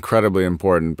 vetting is incredibly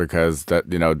important because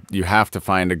you have to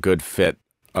find a good fit.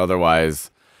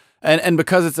 Otherwise, and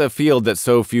because it's a field that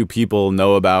so few people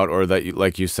know about, or that,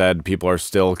 like you said, people are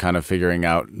still kind of figuring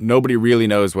out, nobody really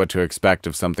knows what to expect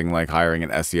of something like hiring an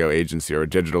SEO agency or a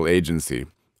digital agency.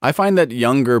 I find that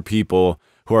younger people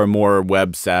who are more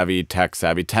web savvy, tech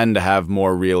savvy, tend to have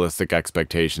more realistic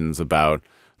expectations about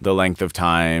the length of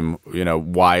time,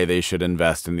 why they should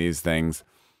invest in these things.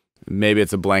 Maybe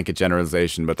it's a blanket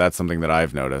generalization, but that's something that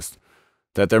I've noticed.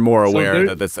 That they're more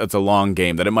aware that it's a long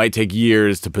game, that it might take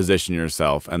years to position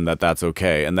yourself, and that's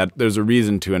okay, and that there's a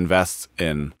reason to invest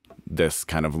in this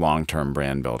kind of long-term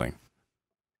brand building.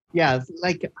 Yeah,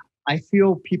 like I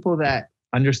feel people that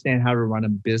understand how to run a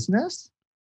business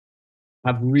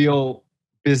have real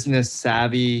business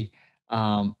savvy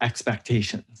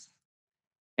expectations.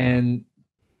 And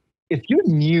if you're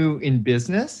new in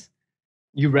business,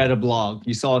 you read a blog,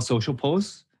 you saw a social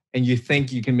post, and you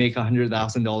think you can make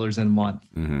 $100,000 in a month,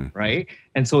 right?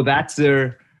 And so that's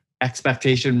their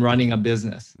expectation running a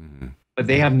business. But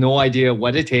they have no idea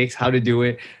what it takes, how to do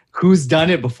it, who's done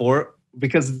it before,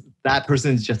 because that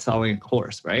person is just selling a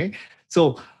course, right?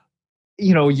 So,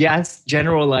 yes,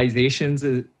 generalizations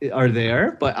are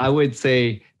there, but I would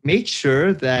say make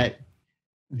sure that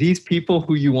these people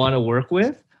who you want to work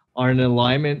with are in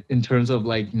alignment in terms of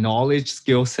like knowledge,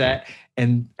 skill set,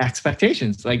 and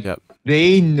expectations. Like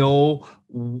they know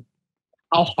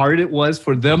how hard it was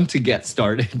for them to get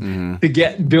started,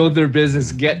 to build their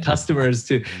business, get customers,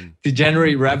 to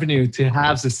generate revenue, to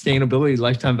have sustainability,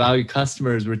 lifetime value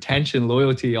customers, retention,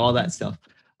 loyalty, all that stuff.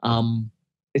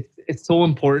 It's so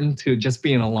important to just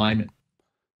be in alignment.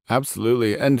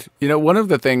 Absolutely. And one of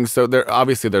the things, so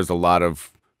there's a lot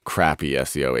of crappy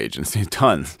SEO agencies,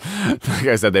 tons. Like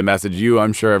I said, they message you,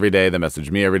 I'm sure, every day. They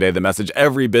message me every day. They message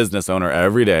every business owner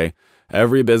every day.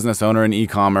 Every business owner in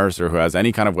e-commerce or who has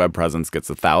any kind of web presence gets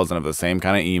 1,000 of the same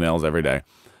kind of emails every day.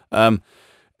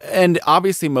 And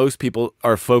obviously, most people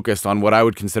are focused on what I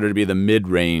would consider to be the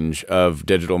mid-range of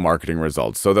digital marketing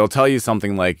results. So they'll tell you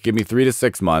something like, give me 3 to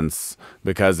 6 months,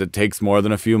 because it takes more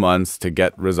than a few months to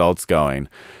get results going.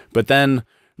 But then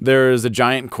there's a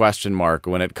giant question mark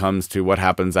when it comes to what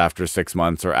happens after 6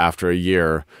 months or after a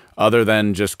year, other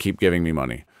than just keep giving me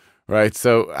money, right?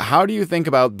 So how do you think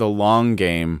about the long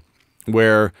game,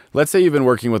 where let's say you've been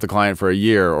working with a client for a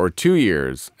year or 2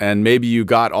 years, and maybe you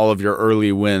got all of your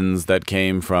early wins that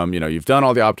came from, you've done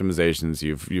all the optimizations,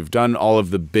 you've done all of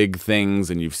the big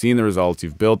things, and you've seen the results,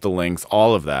 you've built the links,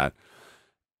 all of that.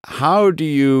 How do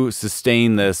you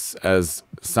sustain this, as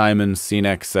Simon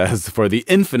Sinek says, for the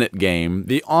infinite game,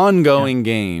 the ongoing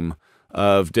game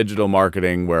of digital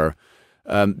marketing, where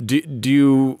do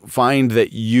you find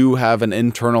that you have an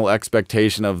internal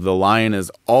expectation of the line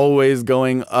is always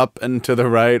going up and to the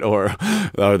right, or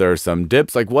are there some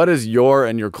dips? Like, what is your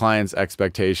and your client's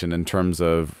expectation in terms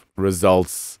of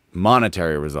results,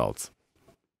 monetary results?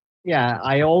 Yeah,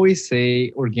 I always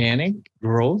say organic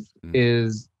growth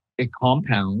is, it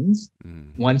compounds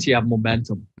once you have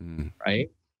momentum,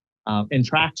 right? And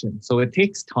traction. So it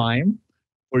takes time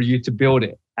for you to build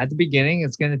it. At the beginning,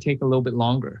 it's going to take a little bit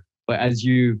longer. But as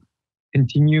you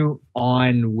continue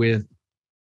on with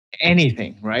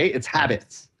anything, right? It's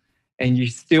habits. And you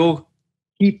still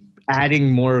keep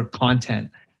adding more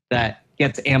content that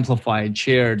gets amplified,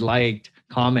 shared, liked,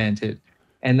 commented.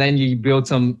 And then you build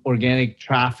some organic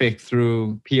traffic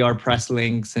through PR press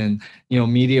links and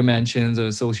media mentions or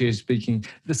associated speaking,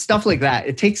 the stuff like that.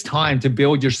 It takes time to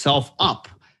build yourself up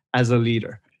as a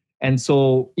leader. And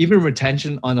so even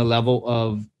retention on a level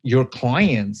of your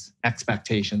clients'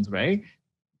 expectations, right?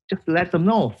 Just let them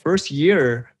know first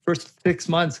year, first 6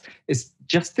 months is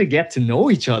just to get to know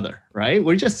each other, right?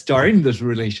 We're just starting this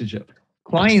relationship.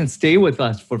 Clients stay with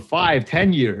us for 5,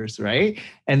 10 years, right?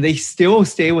 And they still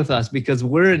stay with us because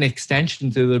we're an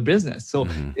extension to their business. So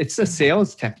it's a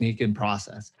sales technique and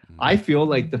process. I feel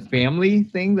like the family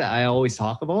thing that I always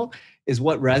talk about is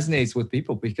what resonates with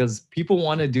people because people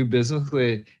want to do business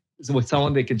with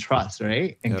someone they can trust,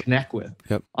 right? And connect with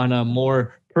on a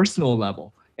more personal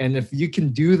level. And if you can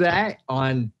do that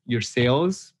on your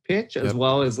sales pitch, as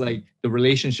well as like the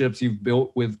relationships you've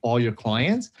built with all your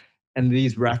clients and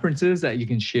these references that you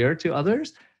can share to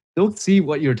others, they'll see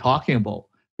what you're talking about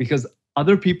because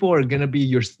other people are going to be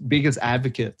your biggest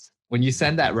advocates. When you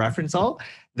send that reference out,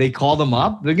 they call them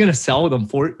up, they're going to sell them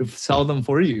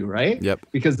for you, right? Yep.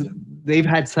 Because they've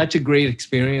had such a great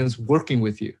experience working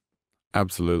with you.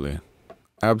 Absolutely.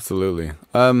 Absolutely.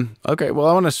 Okay, well,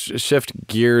 I want to shift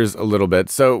gears a little bit.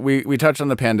 So we touched on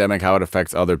the pandemic, how it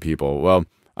affects other people. Well,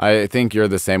 I think you're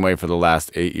the same way for the last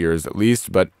 8 years at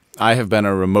least, but I have been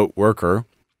a remote worker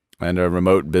and a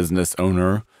remote business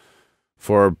owner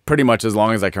for pretty much as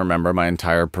long as I can remember, my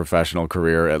entire professional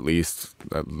career, at least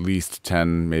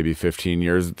 10, maybe 15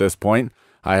 years at this point.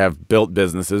 I have built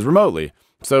businesses remotely.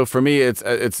 So for me, it's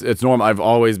normal. I've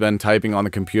always been typing on the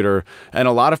computer, and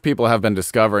a lot of people have been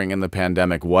discovering in the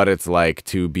pandemic what it's like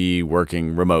to be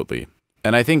working remotely.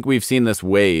 And I think we've seen this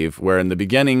wave where in the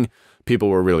beginning, people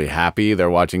were really happy. They're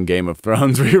watching Game of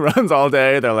Thrones reruns all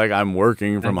day. They're like, I'm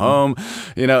working from home,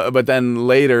 but then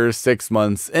later, 6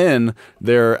 months in,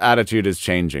 their attitude is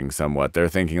changing somewhat. They're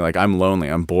thinking like, I'm lonely,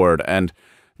 I'm bored. And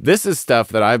this is stuff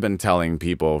that I've been telling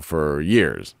people for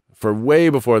years. For way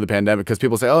before the pandemic, because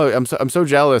people say, oh, I'm so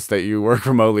jealous that you work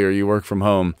remotely or you work from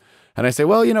home. And I say,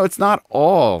 well, it's not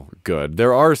all good.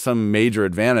 There are some major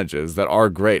advantages that are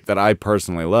great that I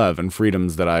personally love and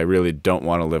freedoms that I really don't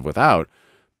want to live without.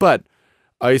 But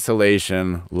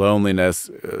isolation, loneliness,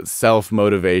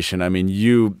 self-motivation. I mean,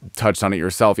 you touched on it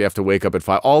yourself. You have to wake up at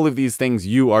 5. All of these things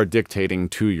you are dictating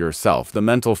to yourself. The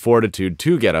mental fortitude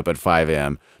to get up at 5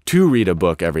 a.m., to read a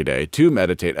book every day, to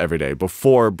meditate every day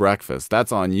before breakfast.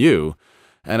 That's on you.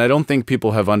 And I don't think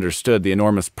people have understood the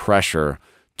enormous pressure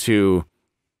to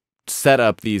set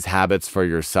up these habits for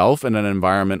yourself in an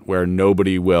environment where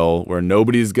nobody's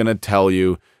going to tell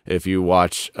you if you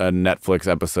watch a Netflix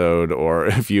episode or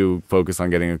if you focus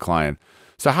on getting a client.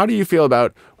 So how do you feel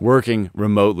about working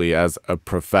remotely as a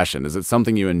profession? Is it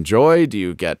something you enjoy? Do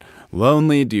you get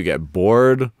lonely? Do you get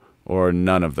bored? Or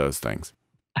none of those things?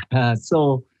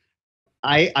 So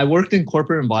I worked in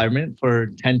corporate environment for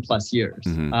 10 plus years.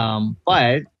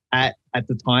 But at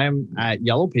the time at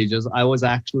Yellow Pages, I was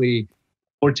actually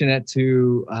fortunate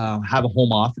to have a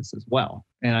home office as well.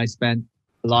 And I spent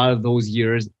a lot of those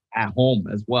years at home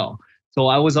as well. So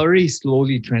I was already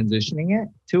slowly transitioning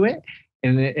to it.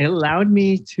 And it allowed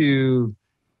me to,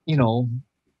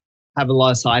 have a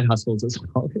lot of side hustles as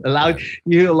well. It allowed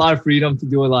you a lot of freedom to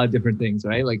do a lot of different things,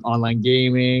 right? Like online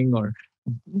gaming or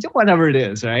whatever it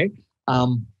is, right?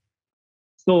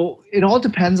 So it all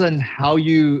depends on how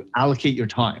you allocate your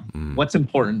time, what's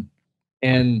important,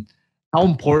 and how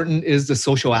important is the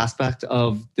social aspect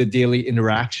of the daily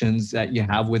interactions that you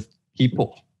have with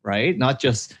people, right? Not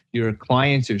just your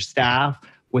clients, your staff,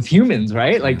 with humans,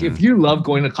 right? Like if you love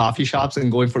going to coffee shops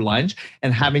and going for lunch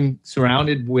and having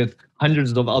surrounded with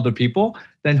hundreds of other people,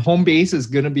 then home base is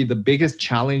going to be the biggest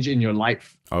challenge in your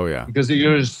life. Oh, yeah. Because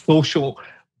you're a social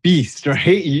beast,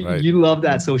 right? You love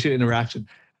that social interaction.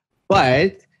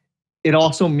 But it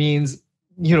also means,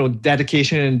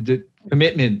 dedication and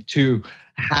commitment to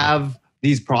have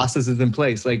these processes in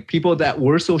place. Like people that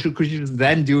were social creatures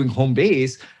then doing home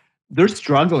base, they're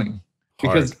struggling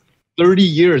because 30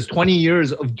 years, 20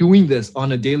 years of doing this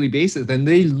on a daily basis. And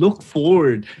they look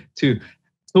forward to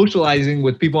socializing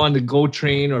with people on the GO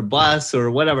train or bus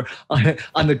or whatever,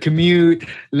 on the commute,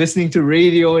 listening to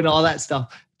radio and all that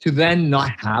stuff. To then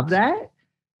not have that,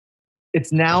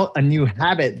 it's now a new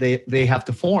habit they have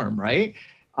to form, right?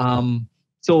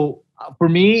 So for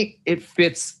me, it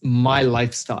fits my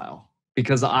lifestyle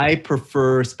because I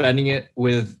prefer spending it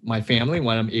with my family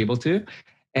when I'm able to.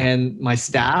 And my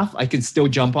staff, I can still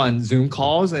jump on Zoom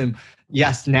calls. And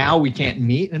yes, now we can't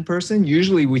meet in person.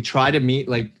 Usually we try to meet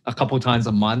like a couple of times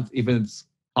a month, even if it's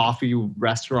coffee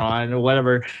restaurant or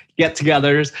whatever,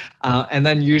 get-togethers. And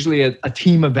then usually a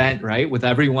team event, right? With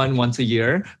everyone once a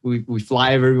year. We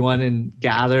fly everyone and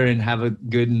gather and have a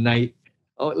good night,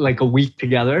 like a week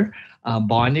together,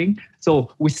 bonding.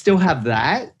 So we still have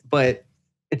that, but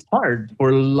it's hard for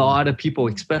a lot of people,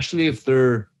 especially if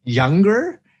they're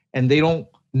younger and they don't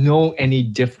know any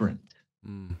different.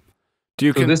 Mm.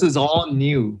 So this is all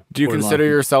new. Do you consider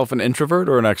yourself an introvert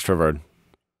or an extrovert?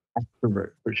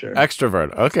 Extrovert, for sure.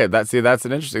 Extrovert. Okay, that's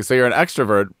an interesting. So you're an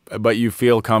extrovert, but you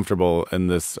feel comfortable in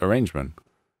this arrangement.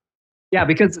 Yeah,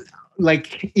 because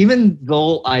like even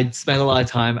though I spend a lot of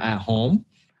time at home,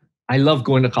 I love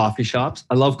going to coffee shops.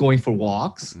 I love going for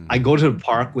walks. I go to the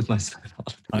park with my son all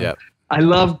the time. Yep. I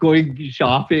love going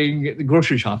shopping,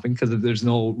 grocery shopping, because there's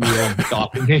no real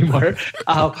shopping anymore.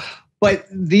 But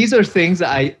these are things that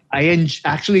I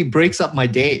actually breaks up my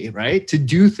day, right? To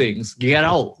do things, get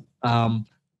out,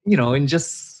 and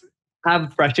just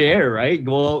have fresh air, right?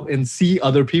 Go out and see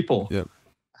other people. Yep.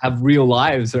 Have real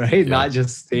lives, right? Yep. Not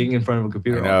just staying in front of a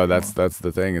computer. I know that's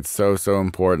the thing. It's so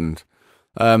important.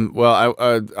 Well,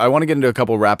 I want to get into a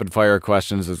couple rapid fire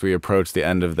questions as we approach the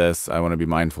end of this. I want to be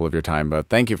mindful of your time, but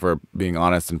thank you for being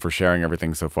honest and for sharing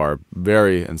everything so far.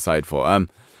 Very insightful.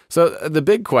 So the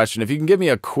big question, if you can give me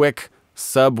a quick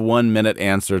sub 1 minute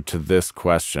answer to this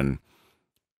question.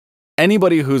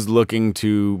 Anybody who's looking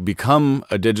to become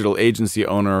a digital agency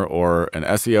owner or an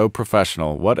SEO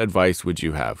professional, what advice would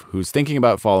you have? Who's thinking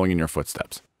about following in your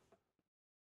footsteps?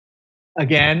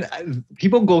 Again,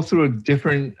 people go through a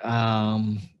different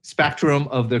spectrum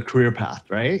of their career path,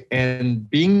 right? And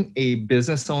being a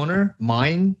business owner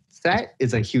mindset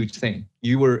is a huge thing.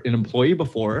 You were an employee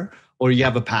before, or you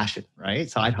have a passion, right?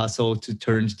 Side hustle to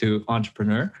turn to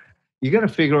entrepreneur. You got to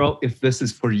figure out if this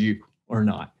is for you or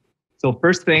not. So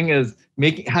first thing is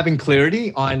having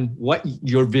clarity on what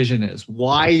your vision is.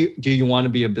 Why do you want to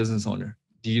be a business owner?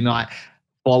 Do you not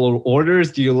follow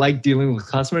orders? Do you like dealing with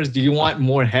customers? Do you want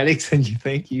more headaches than you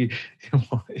think you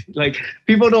like?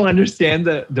 People don't understand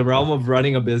the realm of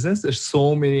running a business. There's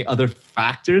so many other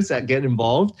factors that get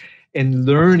involved in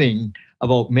learning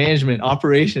about management,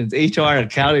 operations, HR,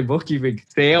 accounting, bookkeeping,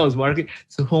 sales, marketing.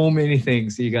 So many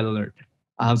things you got to learn.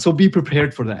 So be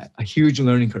prepared for that, a huge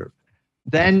learning curve.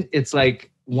 Then it's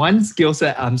like one skill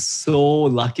set I'm so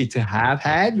lucky to have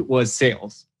had was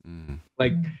sales.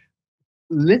 Like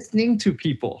listening to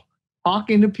people,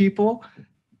 talking to people,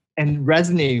 and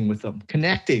resonating with them,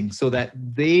 connecting so that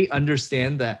they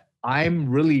understand that I'm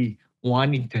really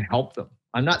wanting to help them.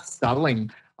 I'm not settling.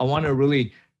 I want to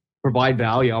really provide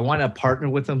value. I want to partner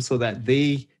with them so that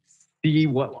they see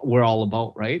what we're all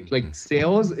about, right? Like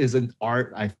sales is an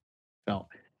art, I felt.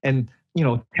 And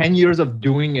 10 years of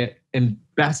doing it and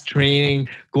best training,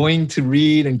 going to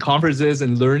read and conferences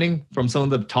and learning from some of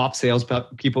the top sales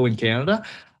people in Canada,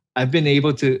 I've been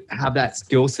able to have that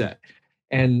skill set.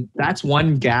 And that's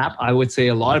one gap I would say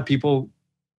a lot of people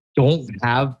don't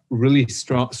have really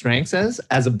strong strengths as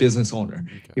a business owner.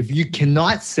 Okay. If you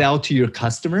cannot sell to your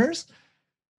customers,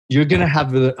 you're going to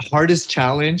have the hardest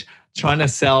challenge trying to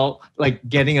sell, like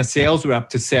getting a sales rep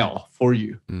to sell for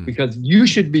you, because you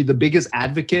should be the biggest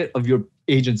advocate of your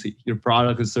agency, your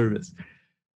product or service.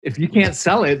 If you can't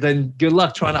sell it, then good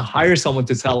luck trying to hire someone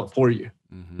to sell it for you.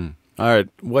 All right.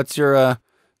 What's your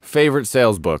favorite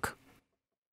sales book?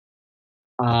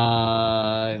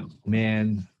 Man,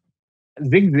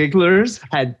 Zig Ziglar's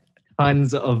had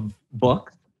tons of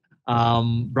books.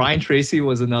 Brian Tracy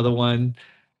was another one.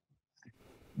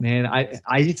 Man,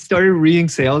 I started reading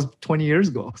sales 20 years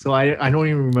ago, so I don't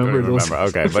even remember those.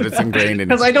 Okay, but it's ingrained in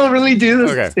because I don't really do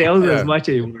this sales as much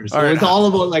anymore. So right. It's all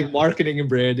about like marketing and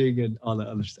branding and all that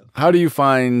other stuff. How do you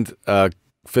find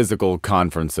physical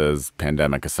conferences,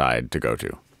 pandemic aside, to go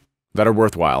to that are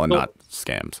worthwhile and not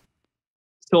scams?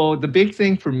 So the big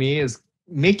thing for me is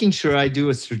making sure I do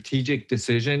a strategic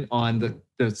decision on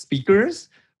the speakers,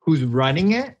 who's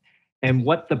running it, and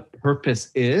what the purpose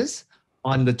is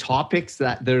on the topics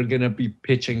that they're going to be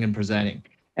pitching and presenting.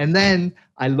 And then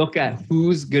I look at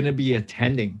who's going to be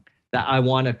attending that I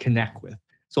want to connect with.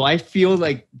 So I feel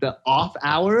like the off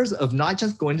hours of not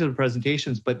just going to the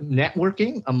presentations, but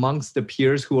networking amongst the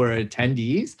peers who are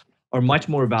attendees are much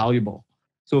more valuable.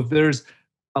 So if there's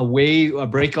a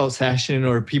breakout session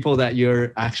or people that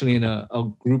you're actually in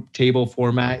a group table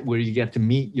format where you get to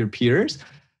meet your peers,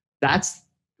 that's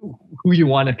who you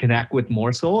want to connect with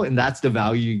more so. And that's the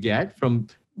value you get from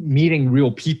meeting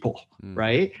real people,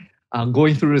 right?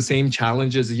 Going through the same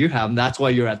challenges you have. And that's why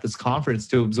you're at this conference,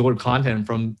 to absorb content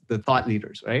from the thought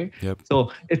leaders, right? Yep.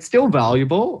 So it's still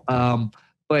valuable.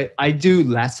 But I do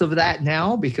less of that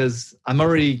now because I'm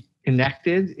already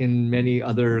connected in many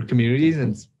other communities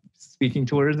and speaking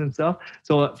tours and stuff.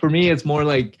 So for me, it's more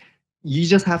like you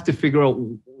just have to figure out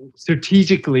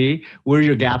strategically where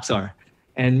your gaps are.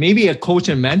 And maybe a coach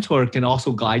and mentor can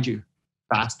also guide you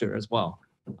faster as well.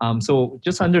 So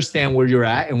just understand where you're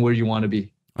at and where you want to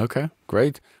be. Okay,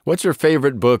 great. What's your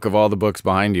favorite book of all the books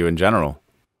behind you in general?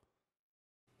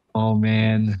 Oh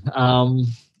man.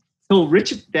 So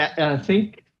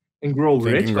Think and Grow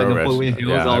Think Rich and by Grow Rich. Napoleon Hill is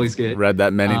Yeah, I've always good. read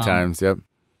that many Um, times. Yep.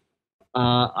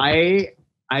 I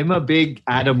I'm a big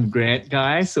Adam Grant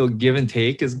guy, so Give and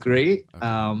Take is great.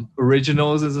 Okay.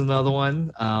 Originals is another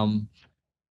one.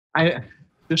 I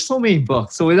There's so many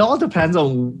books, so it all depends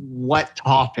on what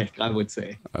topic I would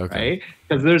say, Okay. right?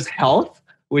 Because there's health,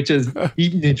 which is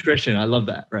eat nutrition. I love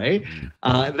that, right?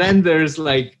 Mhm. Then there's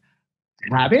like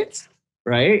habits,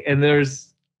 right? And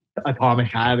there's atomic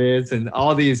habits and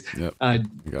all these Yep. uh,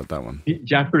 You got that one.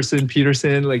 Jefferson,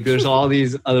 Peterson, like there's all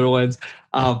these other ones.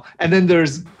 And then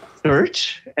there's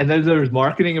search, and then there's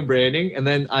marketing and branding. And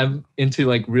then I'm into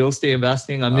like real estate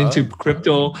investing. I'm into Oh.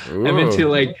 crypto. I'm Ooh. into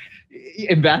like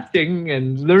investing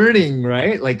and learning,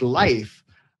 right? Like life.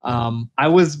 I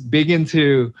was big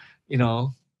into, you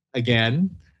know, again,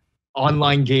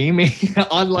 online gaming,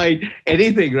 online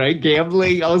anything, right?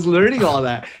 Gambling. I was learning all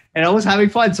that and I was having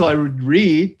fun. So I would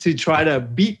read to try to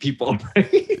beat people,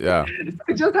 right? Yeah.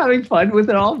 Just having fun with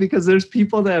it all because there's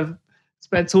people that have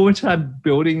spent so much time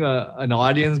building an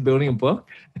audience, building a book,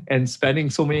 and spending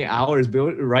so many hours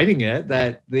writing it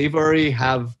that they've already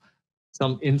have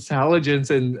some intelligence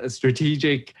and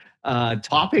strategic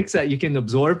topics that you can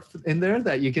absorb in there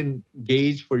that you can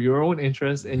gauge for your own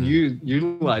interest and Mhm. you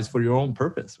utilize for your own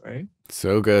purpose, right?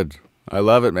 So good. I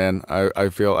love it, man. I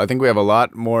think we have a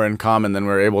lot more in common than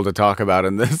we're able to talk about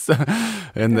in this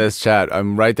in this chat.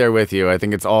 I'm right there with you. I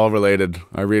think it's all related.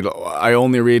 I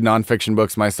only read nonfiction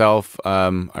books myself.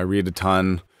 I read a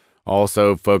ton.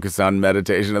 Also focus on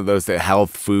meditation of those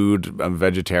health, food. I'm Yeah.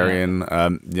 vegetarian.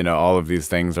 All of these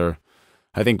things are.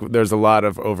 I think there's a lot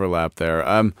of overlap there.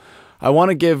 I want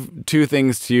to give two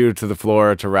things to you to the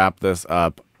floor to wrap this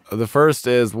up. The first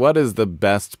is, what is the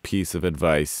best piece of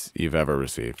advice you've ever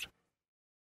received?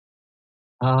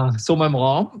 So my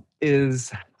mom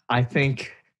is, I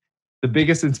think, the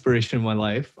biggest inspiration in my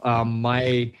life.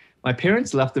 My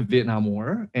parents left the Vietnam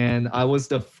War, and I was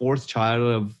the fourth child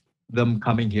of them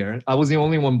coming here. I was the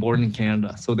only one born in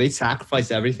Canada, so they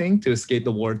sacrificed everything to escape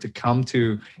the war to come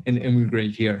to and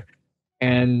immigrate here.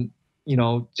 And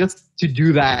just to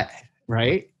do that,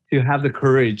 right? To have the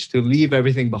courage to leave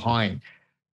everything behind,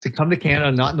 to come to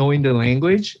Canada not knowing the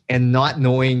language and not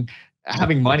knowing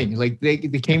having money. Like they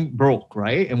came broke,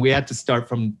 right? And we had to start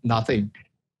from nothing.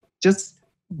 Just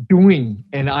doing.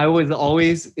 And I was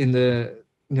always in the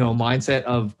mindset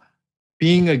of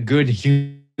being a good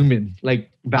human.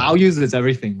 Like values is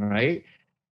everything, right?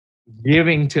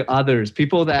 Giving to others,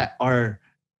 people that are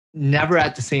never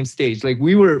at the same stage. Like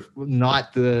we were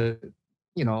not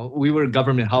we were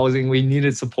government housing. We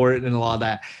needed support and a lot of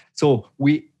that. So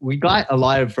we got a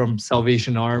lot of from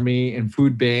Salvation Army and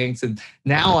food banks, and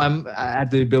now I'm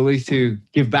at the ability to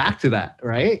give back to that,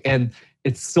 right? And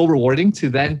it's so rewarding to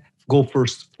then go for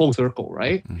full circle,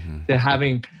 right? Hmm. To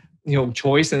having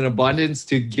choice and abundance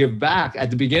to give back. At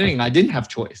the beginning, I didn't have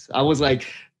choice. I was like,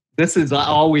 this is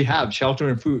all we have: shelter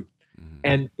and food Hmm.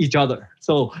 and each other.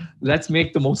 So let's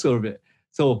make the most of it.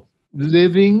 So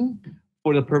living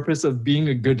for the purpose of being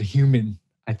a good human,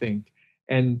 I think.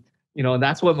 And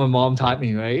that's what my mom taught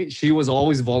me, right? She was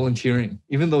always volunteering,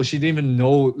 even though she didn't even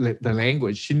know the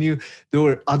language. She knew there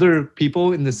were other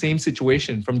people in the same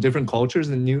situation from different cultures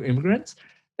and new immigrants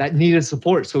that needed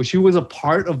support. So she was a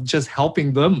part of just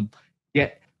helping them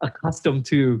get accustomed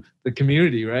to the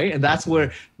community, right? And that's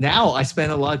where now I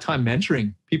spend a lot of time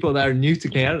mentoring people that are new to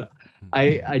Canada.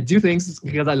 I do things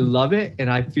because I love it and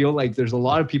I feel like there's a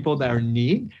lot of people that are in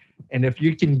need. And if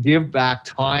you can give back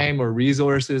time or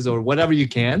resources or whatever you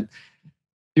can,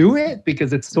 do it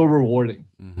because it's so rewarding.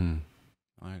 Hmm.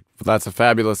 Right. Well, that's a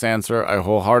fabulous answer. I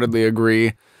wholeheartedly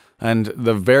agree. And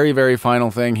the very, very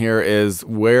final thing here is,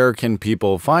 where can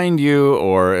people find you,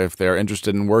 or if they're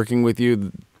interested in working with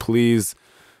you, please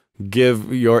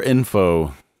give your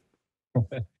info.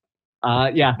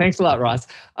 Yeah, thanks a lot, Ross.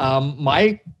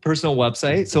 My personal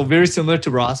website, so very similar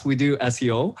to Ross, we do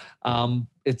SEO.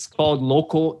 It's called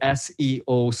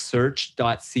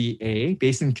localseosearch.ca,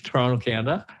 based in Toronto,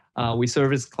 Canada. We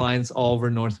service clients all over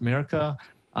North America,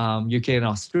 UK, and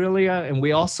Australia. And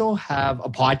we also have a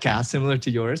podcast similar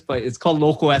to yours, but it's called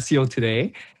Local SEO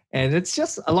Today. And it's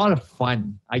just a lot of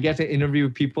fun. I get to interview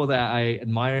people that I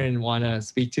admire and want to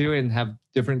speak to and have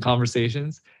different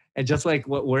conversations. And just like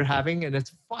what we're having, and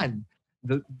it's fun.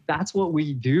 That's what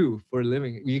we do for a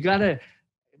living. You got to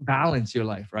balance your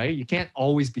life, right? You can't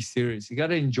always be serious. You got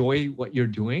to enjoy what you're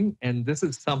doing. And this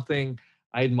is something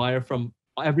I admire from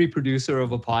every producer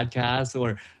of a podcast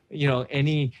or,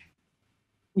 any,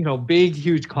 big,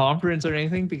 huge conference or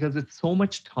anything, because it's so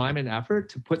much time and effort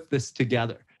to put this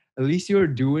together. at least you're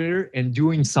a doer and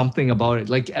doing something about it.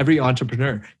 Like every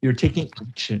entrepreneur, you're taking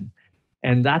action.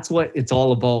 And that's what it's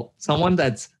all about. Someone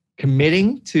that's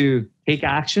committing to take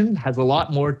action has a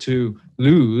lot more to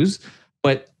lose,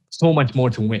 but so much more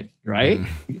to win, right?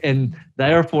 And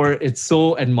therefore, it's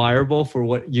so admirable for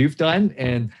what you've done.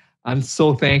 And I'm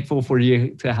so thankful for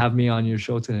you to have me on your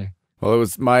show today. Well, it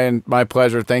was my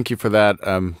pleasure. Thank you for that.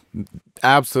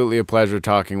 Absolutely a pleasure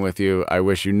talking with you. I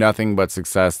wish you nothing but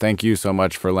success. Thank you so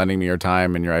much for lending me your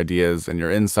time and your ideas and your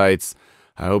insights.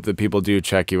 I hope that people do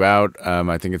check you out.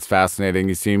 I think it's fascinating.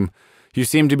 You seem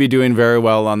to be doing very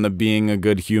well on the being a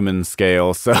good human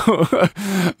scale. So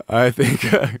I think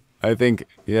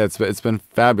yeah, it's been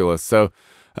fabulous. So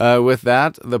with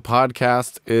that, the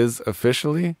podcast is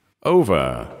officially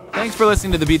over. Thanks for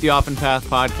listening to the Beat the Often Path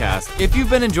podcast. If you've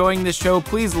been enjoying this show,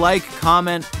 please like,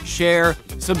 comment, share,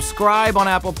 subscribe on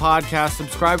Apple Podcasts,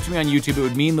 subscribe to me on YouTube. It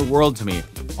would mean the world to me.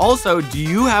 Also, do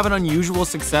you have an unusual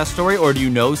success story, or do you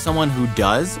know someone who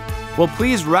does? Well,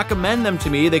 please recommend them to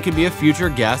me. They could be a future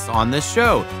guest on this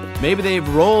show. Maybe they've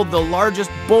rolled the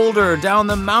largest boulder down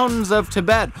the mountains of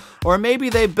Tibet, or maybe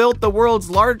they built the world's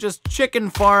largest chicken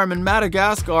farm in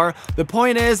Madagascar. The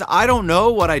point is, I don't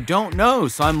know what I don't know,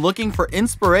 so I'm looking for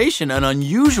inspiration and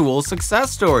unusual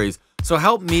success stories. So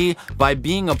help me by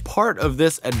being a part of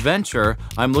this adventure.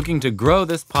 I'm looking to grow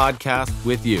this podcast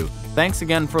with you. Thanks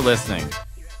again for listening.